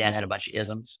that, you know, my dad had a bunch of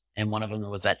isms, and one of them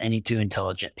was that any two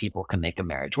intelligent people can make a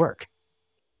marriage work.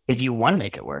 If you want to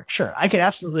make it work, sure. I could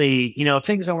absolutely, you know, if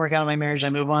things don't work out in my marriage, I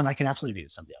move on, I can absolutely be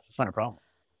with somebody else. It's not a problem.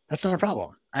 That's not a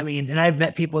problem. I mean, and I've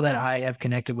met people that I have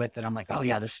connected with that I'm like, oh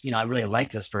yeah, this, you know, I really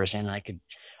like this person, and I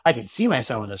could see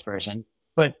myself with this person,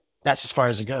 but that's as far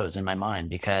as it goes in my mind,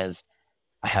 because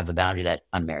I have the boundary that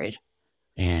I'm married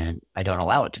and I don't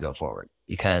allow it to go forward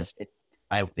because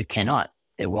it cannot,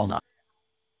 it will not.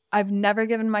 I've never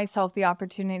given myself the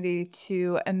opportunity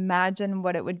to imagine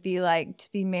what it would be like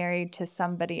to be married to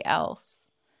somebody else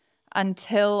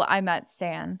until I met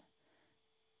Stan.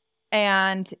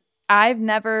 And I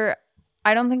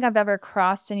don't think I've ever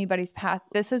crossed anybody's path.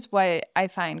 This is what I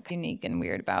find unique and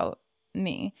weird about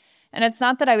me. And it's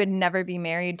not that I would never be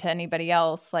married to anybody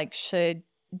else, like should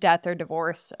death or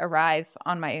divorce arrive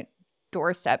on my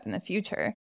doorstep in the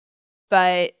future.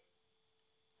 But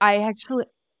I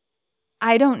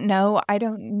don't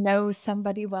know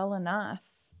somebody well enough.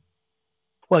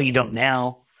 Well, you don't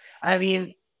now. I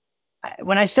mean,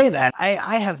 when I say that,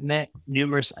 I have met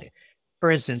numerous,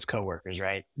 for instance, coworkers,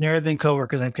 right? There have been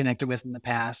coworkers I've connected with in the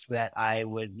past that I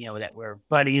would, you know, that were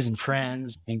buddies and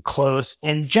friends and close.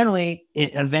 And generally,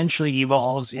 it eventually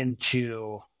evolves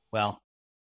into, well,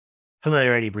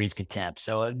 familiarity breeds contempt.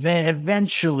 So it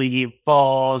eventually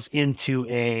falls into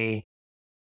a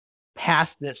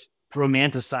past this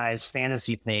romanticized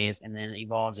fantasy phase, and then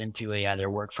evolves into a either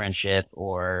work friendship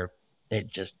or it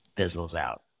just fizzles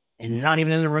out. And not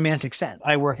even in a romantic sense.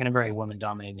 I work in a very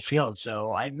woman-dominated field,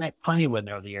 so I've met plenty of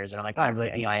women over the years, and I'm like, oh, I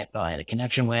really, you know, I thought I had a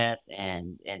connection with,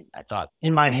 and I thought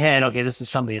in my head, okay, this is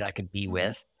somebody that I could be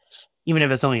with, even if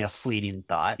it's only a fleeting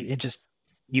thought. It just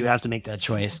you have to make that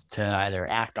choice to either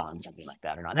act on something like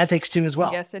that or not. And that takes two as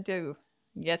well. Yes, it do.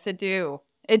 Yes, it do.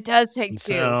 It does take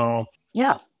two. So,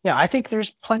 yeah, I think there's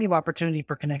plenty of opportunity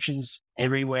for connections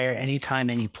everywhere, anytime,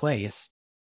 any place.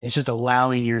 It's just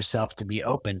allowing yourself to be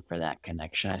open for that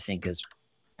connection, I think, is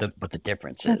what the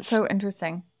difference is. That's so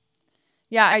interesting.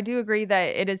 Yeah, I do agree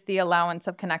that it is the allowance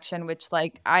of connection, which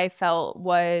like I felt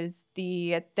was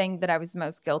the thing that I was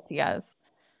most guilty of.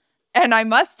 And I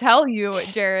must tell you,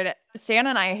 Jared, Stan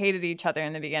and I hated each other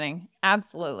in the beginning.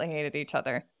 Absolutely hated each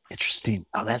other. Interesting.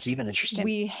 Oh, that's even interesting.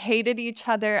 We hated each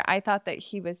other. I thought that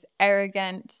he was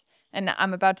arrogant. And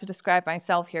I'm about to describe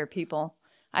myself here, people.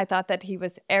 I thought that he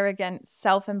was arrogant,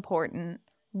 self-important,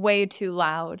 way too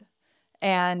loud,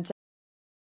 and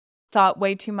thought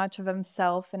way too much of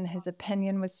himself, and his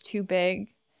opinion was too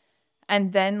big.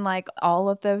 And then like all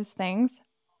of those things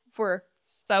were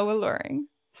so alluring.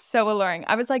 So alluring.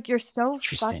 I was like, you're so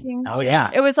fucking... Oh,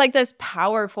 yeah. It was like this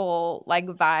powerful like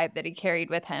vibe that he carried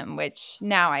with him, which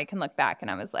now I can look back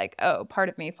and I was like, oh, part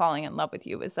of me falling in love with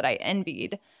you was that I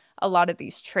envied a lot of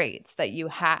these traits that you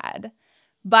had.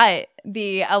 But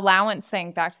the allowance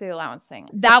thing, back to the allowance thing,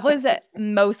 that was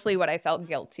mostly what I felt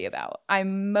guilty about. I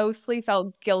mostly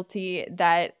felt guilty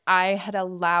that I had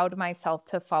allowed myself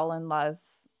to fall in love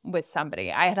with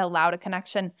somebody. I had allowed a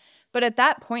connection. But at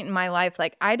that point in my life,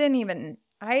 like I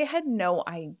had no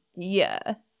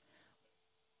idea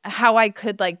how I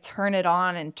could like turn it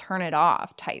on and turn it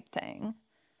off type thing.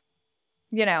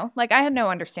 You know, like I had no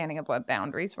understanding of what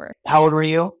boundaries were. How old were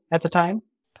you at the time?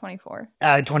 24.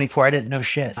 24. I didn't know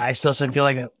shit. I still feel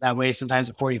like that way sometimes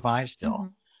at 45 still.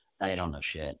 Mm-hmm. I don't know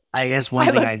shit. I guess one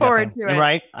thing I look forward to it.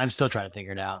 Right? I'm still trying to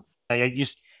figure it out. Let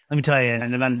me tell you,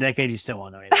 in about a decade, you still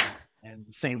won't know anything. And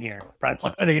same here. Probably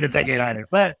not think in a decade either.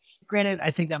 But granted, I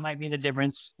think that might be the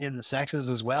difference in the sexes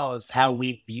as well as how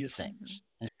we view things,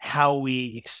 and how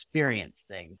we experience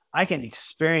things. I can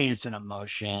experience an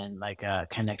emotion like a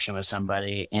connection with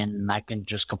somebody, and I can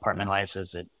just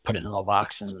compartmentalize it, put it in a little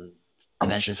box, and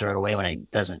eventually throw it away when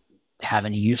it doesn't have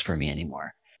any use for me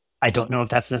anymore. I don't know if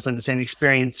that's necessarily the same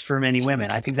experience for many women.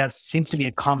 I think that seems to be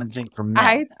a common thing for men.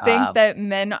 I think that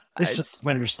men... This is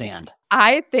what I understand.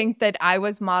 I think that I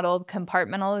was modeled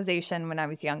compartmentalization when I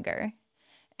was younger.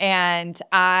 And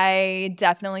I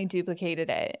definitely duplicated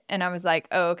it. And I was like,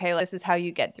 oh, okay, this is how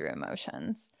you get through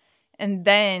emotions. And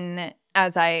then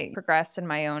as I progressed in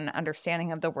my own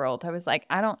understanding of the world, I was like,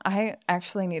 I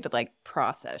actually need to like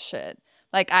process shit.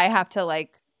 Like I have to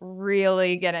like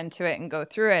really get into it and go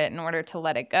through it in order to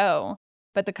let it go.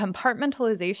 But the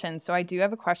compartmentalization, so I do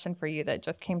have a question for you that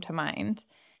just came to mind.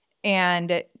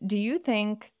 And do you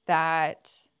think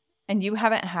that, and you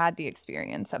haven't had the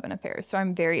experience of an affair, so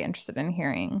I'm very interested in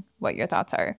hearing what your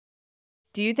thoughts are.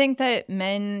 Do you think that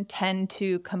men tend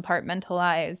to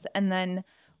compartmentalize and then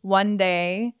one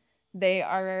day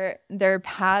their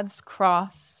paths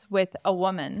cross with a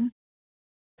woman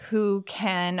who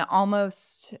can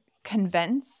almost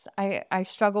convince? I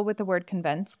struggle with the word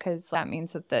convince because that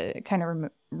means that it kind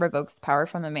of revokes power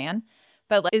from the man,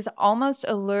 but is almost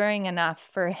alluring enough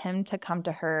for him to come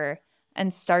to her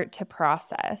and start to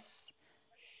process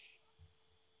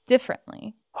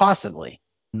differently. Possibly.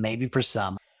 Maybe for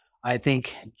some. I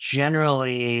think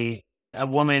generally a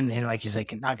woman, like you say,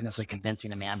 not necessarily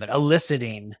convincing a man, but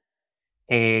eliciting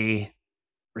a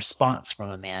response from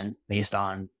a man based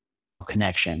on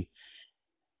connection.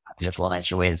 That's a little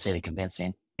nicer way to say the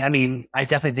convincing. I mean, I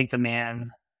definitely think the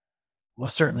man will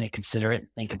certainly consider it,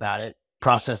 think about it,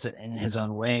 process it in his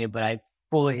own way. But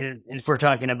if we're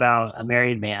talking about a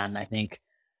married man, I think,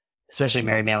 especially a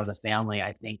married man with a family,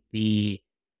 I think the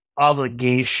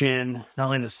obligation, not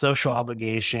only the social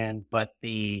obligation, but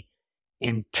the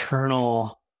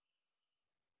internal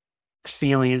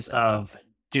feelings of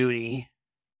duty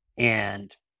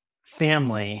and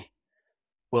family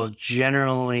will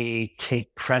generally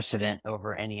take precedent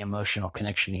over any emotional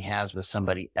connection he has with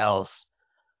somebody else,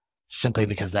 simply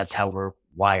because that's how we're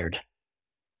wired.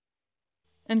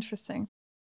 Interesting.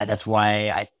 And that's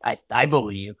why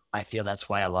I feel that's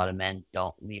why a lot of men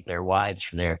don't leave their wives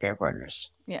for their affair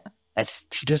partners. Yeah. That's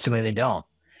statistically they don't.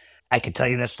 I can tell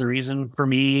you that's the reason for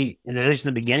me, at least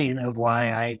in the beginning, of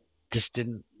why I just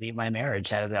didn't leave my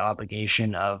marriage out of the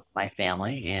obligation of my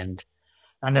family, and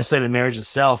not necessarily the marriage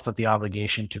itself, but the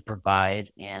obligation to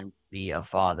provide and be a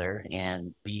father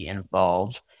and be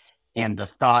involved. And the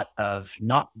thought of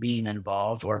not being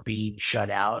involved or being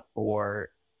shut out or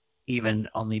even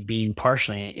only being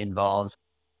partially involved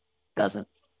doesn't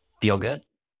feel good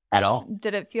at all.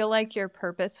 Did it feel like your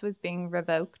purpose was being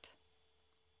revoked?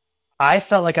 I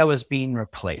felt like I was being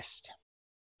replaced.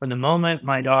 From the moment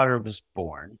my daughter was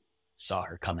born, saw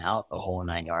her come out the whole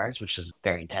 9 yards, which is a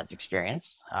very intense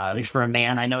experience. At least for a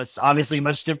man, I know it's obviously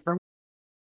much different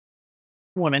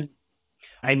from women.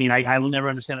 I mean, I will never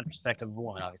understand the perspective of a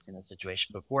woman, obviously, in this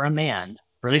situation. But for a man,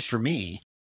 or at least for me,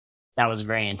 that was a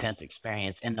very intense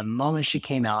experience. And the moment she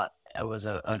came out, it was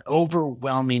an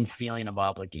overwhelming feeling of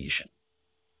obligation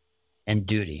and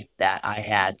duty that I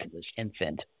had to this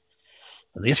infant,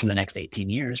 at least for the next 18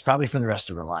 years, probably for the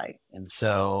rest of her life. And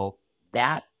so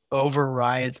that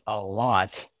overrides a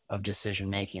lot of decision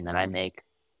making that I make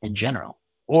in general,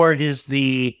 or it is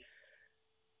the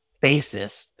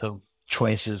basis of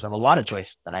choices, of a lot of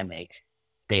choices that I make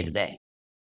day to day.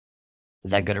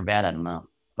 Is that good or bad? I don't know,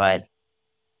 but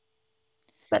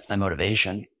that's my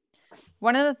motivation.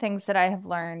 One of the things that I have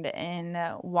learned in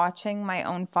watching my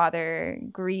own father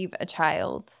grieve a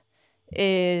child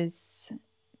is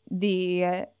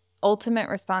the ultimate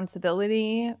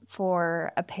responsibility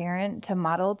for a parent to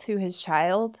model to his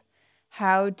child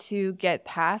how to get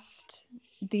past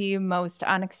the most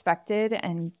unexpected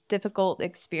and difficult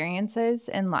experiences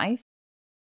in life.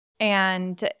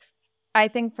 And I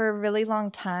think for a really long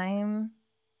time,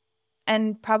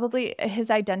 and probably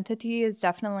his identity is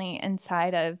definitely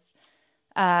inside of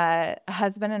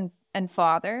husband and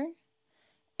father.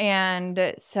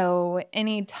 And so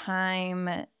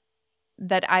anytime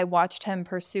that I watched him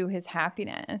pursue his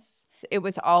happiness, it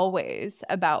was always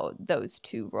about those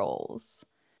two roles.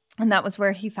 And that was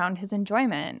where he found his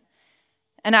enjoyment.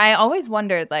 And I always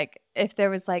wondered, like, if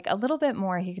there was like a little bit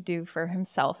more he could do for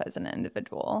himself as an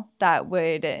individual that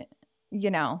would,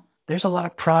 There's a lot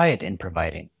of pride in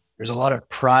providing. There's a lot of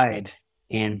pride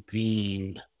in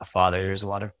being a father. There's a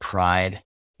lot of pride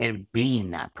in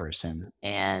being that person.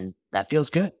 And that feels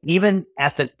good, even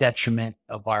at the detriment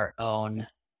of our own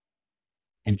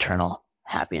internal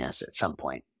happiness at some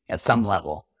point, at some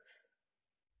level.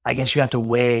 I guess you have to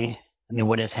weigh,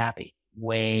 what is happy?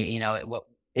 Weigh, what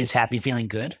is happy feeling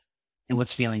good and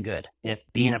what's feeling good. If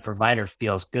being a provider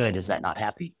feels good, is that not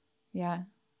happy? Yeah.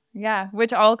 Yeah.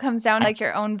 Which all comes down like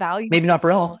your own value. Maybe not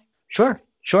for all. Sure.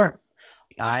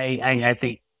 I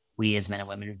think we as men and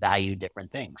women value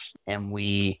different things, and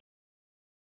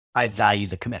I value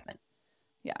the commitment.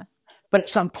 Yeah. But at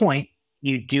some point,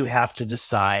 you do have to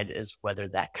decide as whether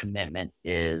that commitment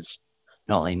is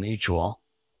not only mutual,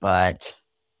 but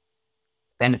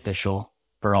beneficial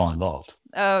for all involved.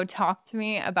 Oh, talk to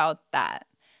me about that.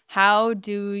 How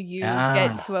do you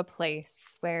get to a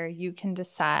place where you can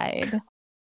decide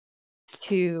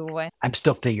to... I'm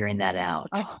still figuring that out.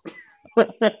 Oh.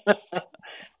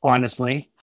 Honestly,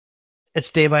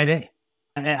 it's day by day.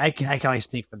 And I can only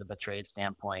speak from the betrayed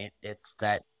standpoint. It's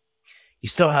that you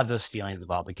still have those feelings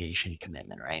of obligation and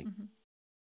commitment, right? Mm-hmm.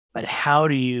 But how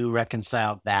do you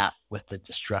reconcile that with the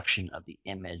destruction of the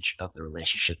image of the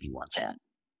relationship you once had?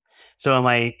 So am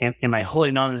I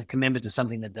holding on to the commitment to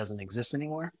something that doesn't exist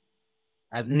anymore?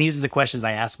 And these are the questions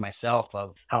I ask myself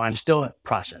of how I'm still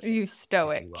processing. You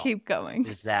stoic. Keep going.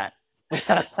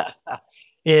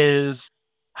 Is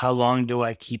how long do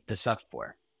I keep this up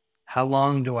for? How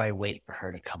long do I wait for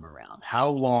her to come around? How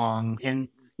long? And,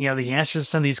 the answer to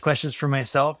some of these questions for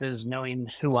myself is knowing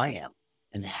who I am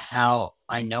and how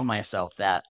I know myself,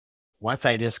 that once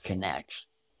I disconnect,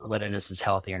 whether this is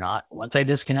healthy or not, once I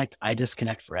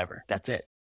disconnect forever. That's it.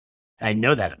 I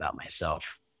know that about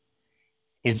myself.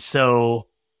 And so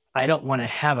I don't want to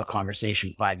have a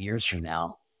conversation 5 years from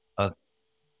now of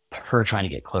her trying to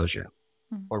get closure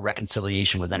or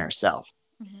reconciliation within herself,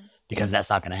 because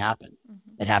that's not going to happen.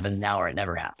 It happens now or it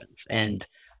never happens. And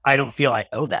I don't feel I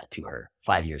owe that to her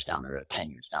 5 years down the road,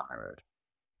 10 years down the road.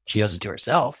 She owes it to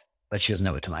herself, but she doesn't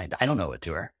owe it to I don't owe it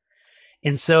to her.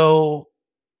 And so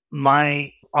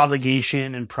my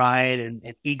obligation and pride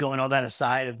and ego and all that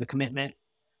aside of the commitment,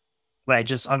 what I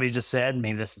just said,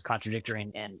 maybe this is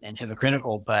contradictory and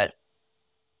hypocritical, but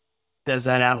does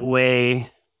that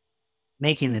outweigh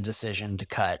making the decision to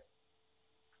cut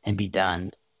and be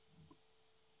done?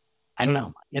 I don't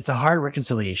know. It's a hard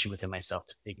reconciliation within myself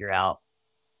to figure out,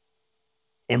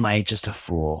 am I just a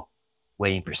fool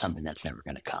waiting for something that's never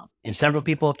going to come? And several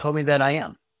people have told me that I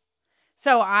am.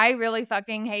 So I really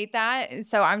fucking hate that.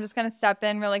 So I'm just going to step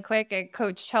in really quick and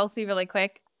coach Chelsea really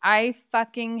quick. I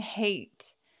fucking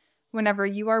hate whenever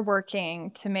you are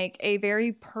working to make a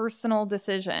very personal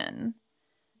decision,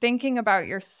 thinking about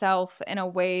yourself in a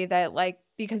way that, like,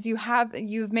 because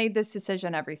you've made this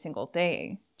decision every single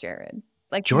day, Jared.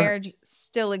 Like, sure. Marriage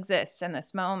still exists in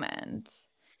this moment.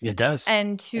 It does.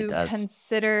 And to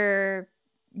consider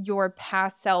your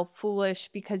past self foolish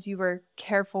because you were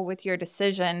careful with your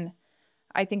decision,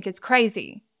 I think is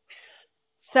crazy.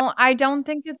 So I don't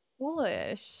think it's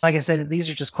foolish. Like I said, these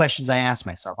are just questions I ask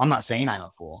myself. I'm not saying I'm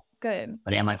a fool. Good.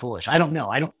 But am I foolish? I don't know.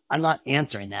 I'm not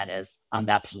answering that as I'm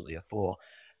absolutely a fool.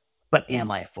 But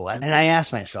am I a fool? And I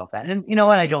ask myself that. And you know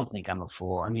what? I don't think I'm a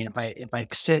fool. I mean, if I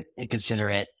sit and consider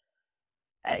it,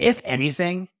 if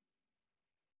anything,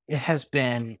 it has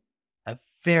been a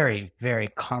very, very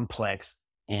complex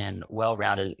and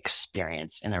well-rounded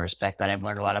experience in the respect that I've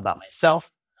learned a lot about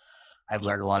myself. I've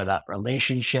learned a lot about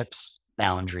relationships,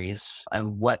 boundaries,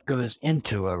 and what goes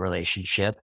into a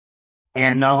relationship.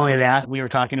 And not only that, we were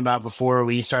talking about before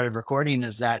we started recording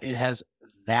is that it has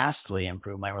vastly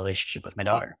improved my relationship with my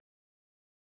daughter.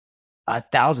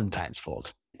 1,000 times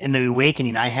fold. And the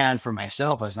awakening I had for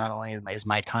myself was not only is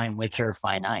my time with her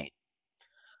finite,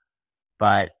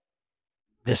 but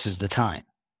this is the time.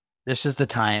 This is the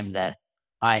time that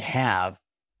I have.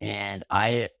 And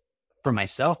I, for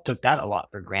myself, took that a lot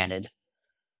for granted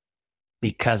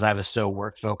because I was so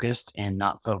work focused and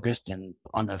not focused and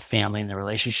on the family and the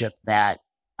relationship that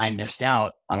I missed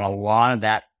out on a lot of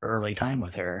that early time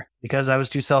with her because I was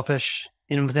too selfish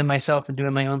and within myself and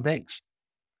doing my own things.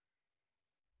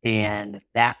 And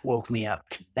that woke me up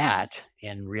to that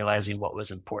and realizing what was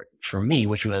important for me,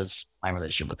 which was my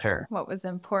relationship with her. What was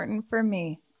important for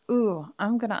me. Ooh,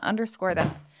 I'm going to underscore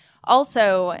that.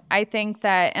 Also, I think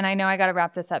that, and I know I got to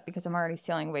wrap this up because I'm already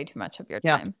stealing way too much of your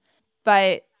time,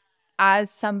 but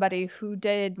as somebody who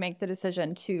did make the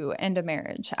decision to end a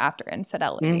marriage after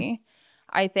infidelity,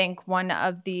 I think one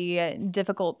of the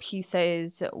difficult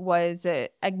pieces was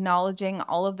acknowledging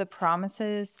all of the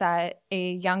promises that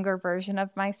a younger version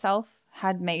of myself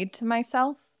had made to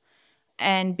myself.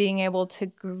 And being able to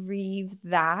grieve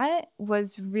that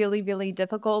was really, really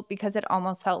difficult because it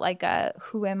almost felt like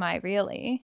who am I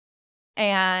really?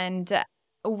 And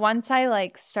once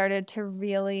I started to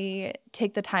really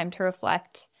take the time to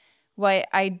reflect, what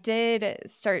I did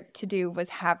start to do was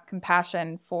have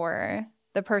compassion for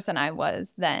the person I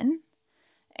was then.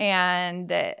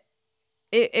 And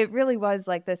it really was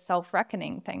like this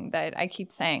self-reckoning thing that I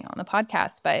keep saying on the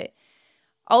podcast. But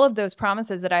all of those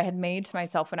promises that I had made to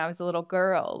myself when I was a little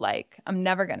girl, like, I'm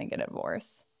never going to get a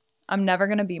divorce. I'm never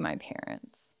going to be my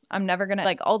parents. I'm never going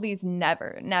to, all these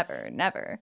never, never,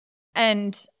 never.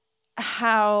 And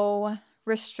how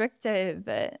restrictive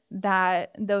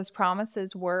that those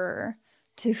promises were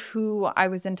to who I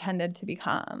was intended to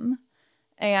become.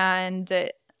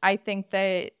 And I think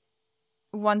that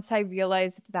once I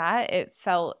realized that, it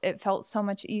felt so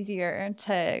much easier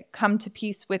to come to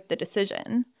peace with the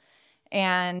decision.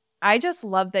 And I just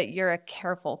love that you're a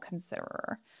careful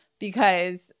considerer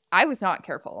because I was not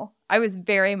careful. I was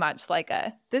very much like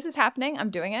this is happening.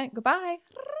 I'm doing it. Goodbye.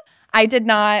 I did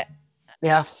not.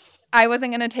 Yeah. I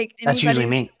wasn't going to take That's usually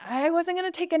me. I wasn't going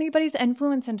to take anybody's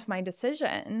influence into my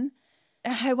decision.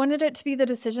 I wanted it to be the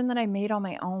decision that I made on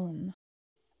my own.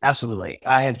 Absolutely.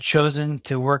 I have chosen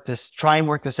to try and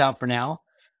work this out for now.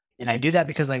 And I do that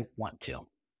because I want to.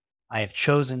 I have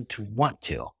chosen to want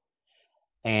to.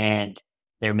 And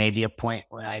there may be a point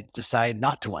where I decide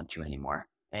not to want to anymore.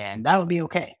 And that will be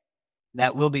okay.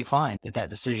 That will be fine if that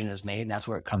decision is made. And that's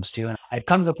where it comes to. And I've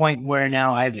come to the point where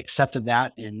now I've accepted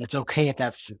that. And it's okay if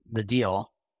that's the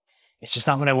deal. It's just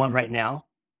not what I want right now.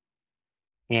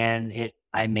 And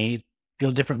I may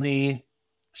feel differently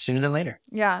sooner than later.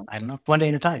 Yeah. I don't know. One day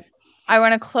at a time. I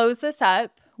want to close this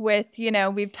up with,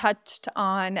 we've touched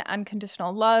on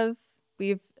unconditional love.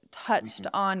 We've touched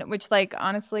on, which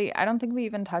honestly, I don't think we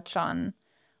even touched on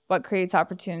what creates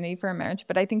opportunity for a marriage,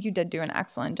 but I think you did do an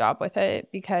excellent job with it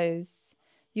because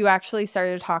you actually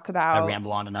started to talk about. I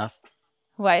ramble on enough.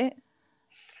 What?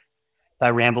 I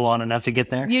ramble on enough to get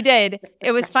there. You did.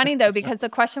 It was funny though, because the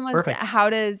question was, Perfect. how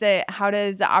does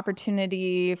the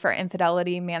opportunity for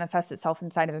infidelity manifest itself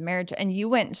inside of a marriage? And you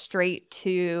went straight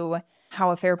to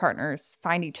how affair partners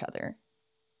find each other.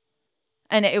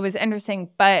 And it was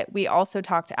interesting, but we also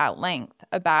talked at length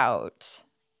about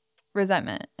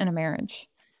resentment in a marriage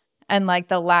and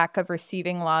the lack of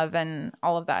receiving love and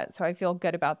all of that. So I feel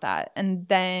good about that. And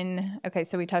then, okay,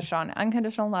 so we touched on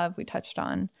unconditional love. We touched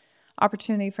on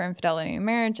opportunity for infidelity in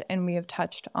marriage. And we have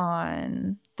touched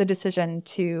on the decision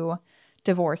to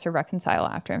divorce or reconcile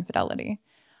after infidelity.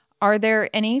 Are there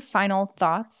any final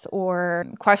thoughts or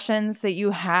questions that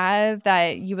you have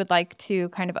that you would like to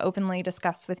kind of openly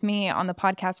discuss with me on the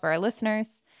podcast for our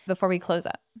listeners before we close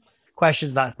up?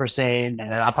 Questions, not per se, and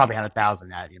I'll probably have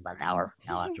 1,000 at you in about an hour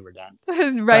now after we're done.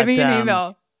 Write me an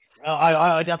email.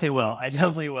 I definitely will. I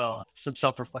definitely will. Some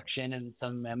self-reflection and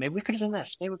some, maybe we could have done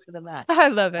this. Maybe we could have done that. I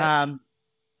love it.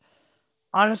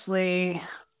 Honestly,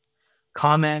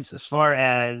 comments as far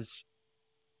as,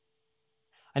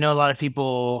 I know a lot of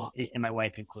people, and my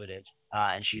wife included,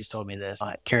 and she's told me this,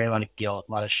 carry a lot of guilt,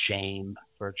 a lot of shame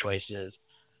for choices.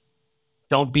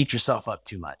 don't beat yourself up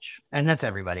too much. And that's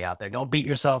everybody out there. Don't beat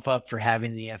yourself up for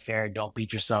having the affair. Don't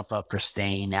beat yourself up for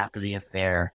staying after the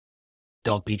affair.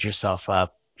 Don't beat yourself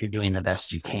up. You're doing the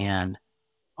best you can.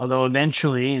 Although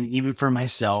eventually, and even for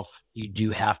myself, you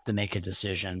do have to make a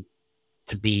decision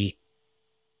to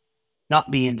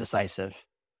not be indecisive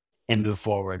and move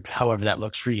forward, however that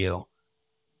looks for you.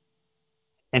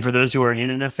 And for those who are in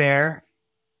an affair,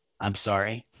 I'm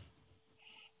sorry.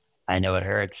 I know it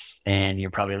hurts and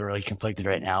you're probably really conflicted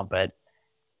right now, but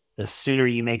the sooner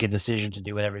you make a decision to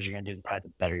do whatever you're going to do, probably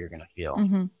the better you're going to feel.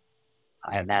 Mm-hmm.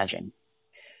 I imagine.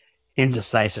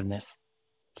 Indecisiveness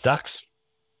sucks.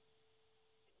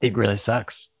 It really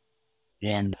sucks.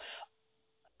 And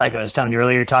like I was telling you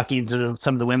earlier, talking to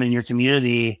some of the women in your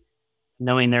community,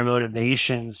 knowing their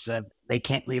motivations, they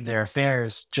can't leave their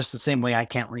affairs just the same way I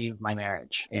can't leave my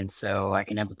marriage. And so I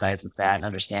can empathize with that and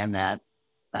understand that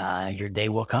your day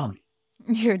will come.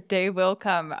 Your day will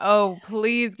come. Oh,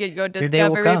 please get your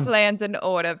discovery plans in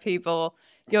order, people.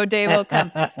 Your day will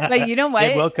come. But you know what?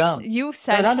 It will come. You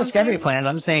said not discovery plans.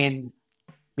 I'm saying,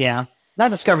 yeah,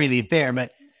 not discovery of the affair,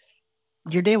 but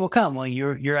your day will come. Well,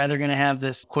 you're either going to have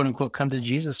this quote unquote come to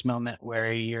Jesus moment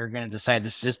where you're going to decide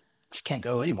this just can't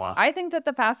go anymore. I think that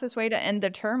the fastest way to end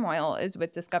the turmoil is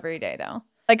with Discovery Day, though.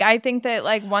 Like, I think that,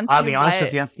 like, I'll be honest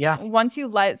with you. Yeah. Once you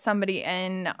let somebody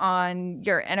in on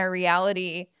your inner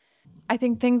reality, I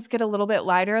think things get a little bit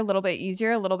lighter, a little bit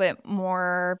easier, a little bit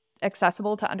more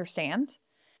accessible to understand.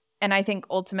 And I think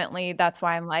ultimately that's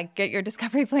why I'm like, get your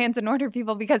discovery plans in order,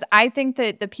 people, because I think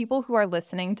that the people who are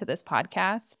listening to this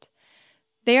podcast,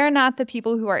 they are not the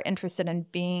people who are interested in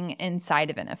being inside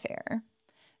of an affair.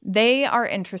 They are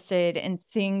interested in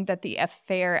seeing that the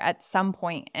affair at some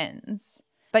point ends.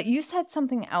 But you said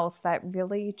something else that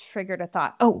really triggered a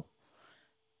thought. Oh,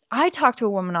 I talked to a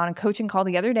woman on a coaching call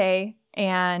the other day,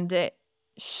 and her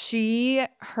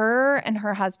and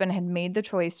her husband had made the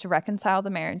choice to reconcile the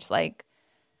marriage like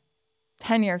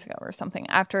 10 years ago or something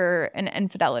after an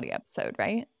infidelity episode,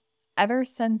 right? Ever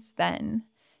since then,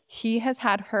 he has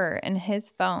had her in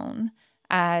his phone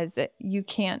as you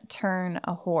can't turn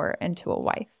a whore into a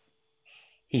wife.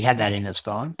 He had that in his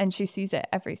phone? And she sees it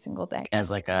every single day.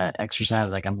 As like a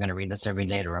exercise, like I'm going to read this every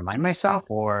day to remind myself,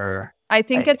 or... I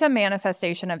think it's a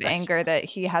manifestation of anger that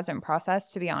he hasn't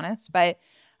processed, to be honest. But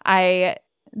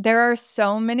there are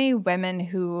so many women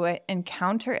who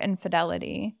encounter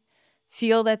infidelity,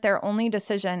 feel that their only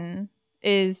decision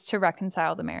is to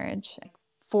reconcile the marriage,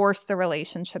 force the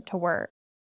relationship to work.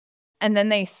 And then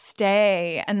they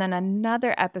stay, and then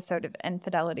another episode of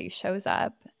infidelity shows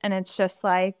up. And it's just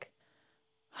like,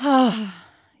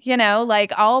 you know,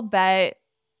 like I'll bet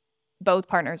both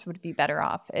partners would be better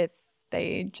off if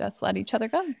they just let each other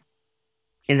go.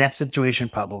 In that situation,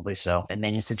 probably so. In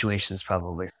many situations,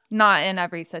 probably. Not in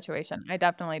every situation. I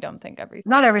definitely don't think every.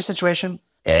 Not every situation.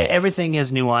 Everything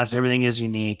is nuanced. Everything is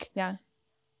unique. Yeah.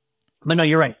 But no,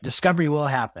 you're right. Discovery will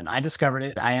happen. I discovered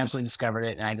it. I absolutely discovered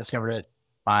it. And I discovered it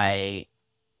by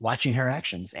watching her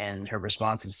actions and her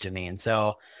responses to me. And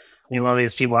so, you know, all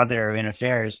these people out there who are in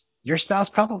affairs, your spouse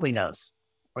probably knows,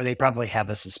 or they probably have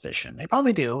a suspicion. They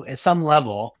probably do. At some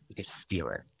level, you can feel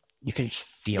it. You can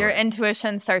feel your it.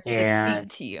 intuition starts to speak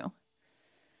to you.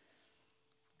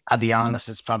 I'll be honest,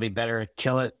 it's probably better to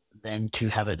kill it than to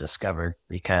have it discovered,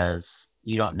 because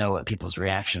you don't know what people's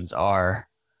reactions are.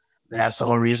 That's the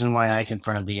whole reason why I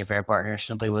confronted the affair partner,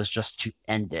 simply was just to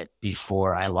end it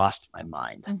before I lost my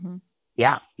mind. Mm-hmm.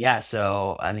 Yeah.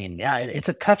 So, I mean, yeah, it's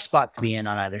a tough spot to be in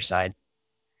on either side.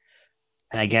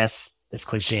 And I guess, as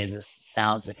cliche as this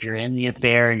sounds, if you're in the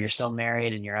affair and you're still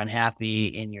married and you're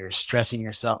unhappy and you're stressing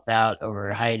yourself out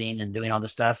over hiding and doing all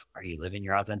this stuff, are you living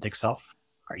your authentic self?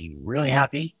 Are you really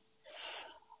happy?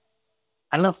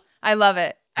 I don't know. I love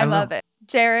it. I love it.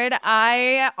 Jared,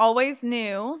 I always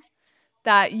knew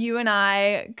that you and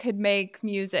I could make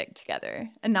music together,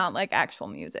 and not like actual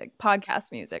music,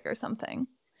 podcast music or something.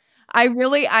 I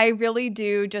really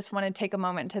do just want to take a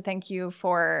moment to thank you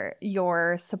for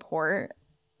your support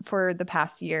for the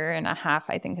past year and a half,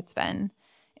 I think it's been.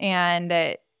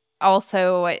 And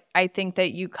also, I think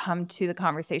that you come to the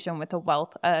conversation with a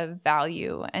wealth of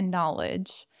value and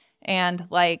knowledge and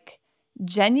like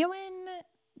genuine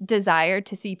desire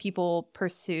to see people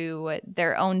pursue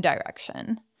their own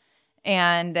direction.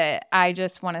 And I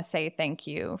just want to say thank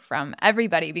you from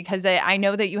everybody, because I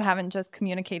know that you haven't just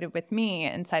communicated with me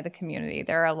inside the community.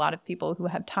 There are a lot of people who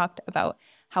have talked about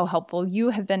how helpful you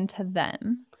have been to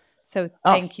them. So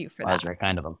thank you for that. That's very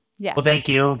kind of them. Yeah. Well, thank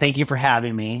you. Thank you for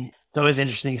having me. It's always an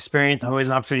interesting experience, always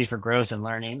an opportunity for growth and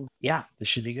learning. Yeah, this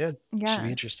should be good. Yeah. Should be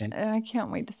interesting. I can't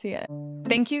wait to see it.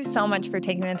 Thank you so much for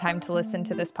taking the time to listen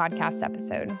to this podcast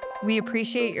episode. We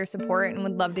appreciate your support and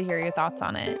would love to hear your thoughts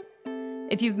on it.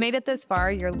 If you've made it this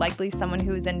far, you're likely someone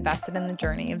who is invested in the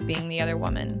journey of being the other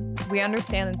woman. We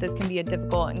understand that this can be a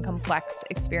difficult and complex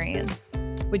experience,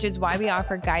 which is why we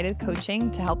offer guided coaching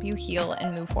to help you heal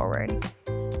and move forward.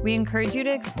 We encourage you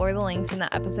to explore the links in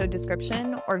the episode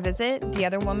description or visit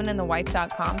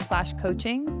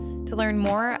theotherwomanandthewife.com/coaching to learn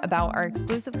more about our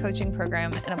exclusive coaching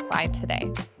program and apply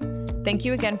today. Thank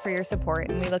you again for your support,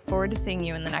 and we look forward to seeing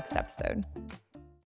you in the next episode.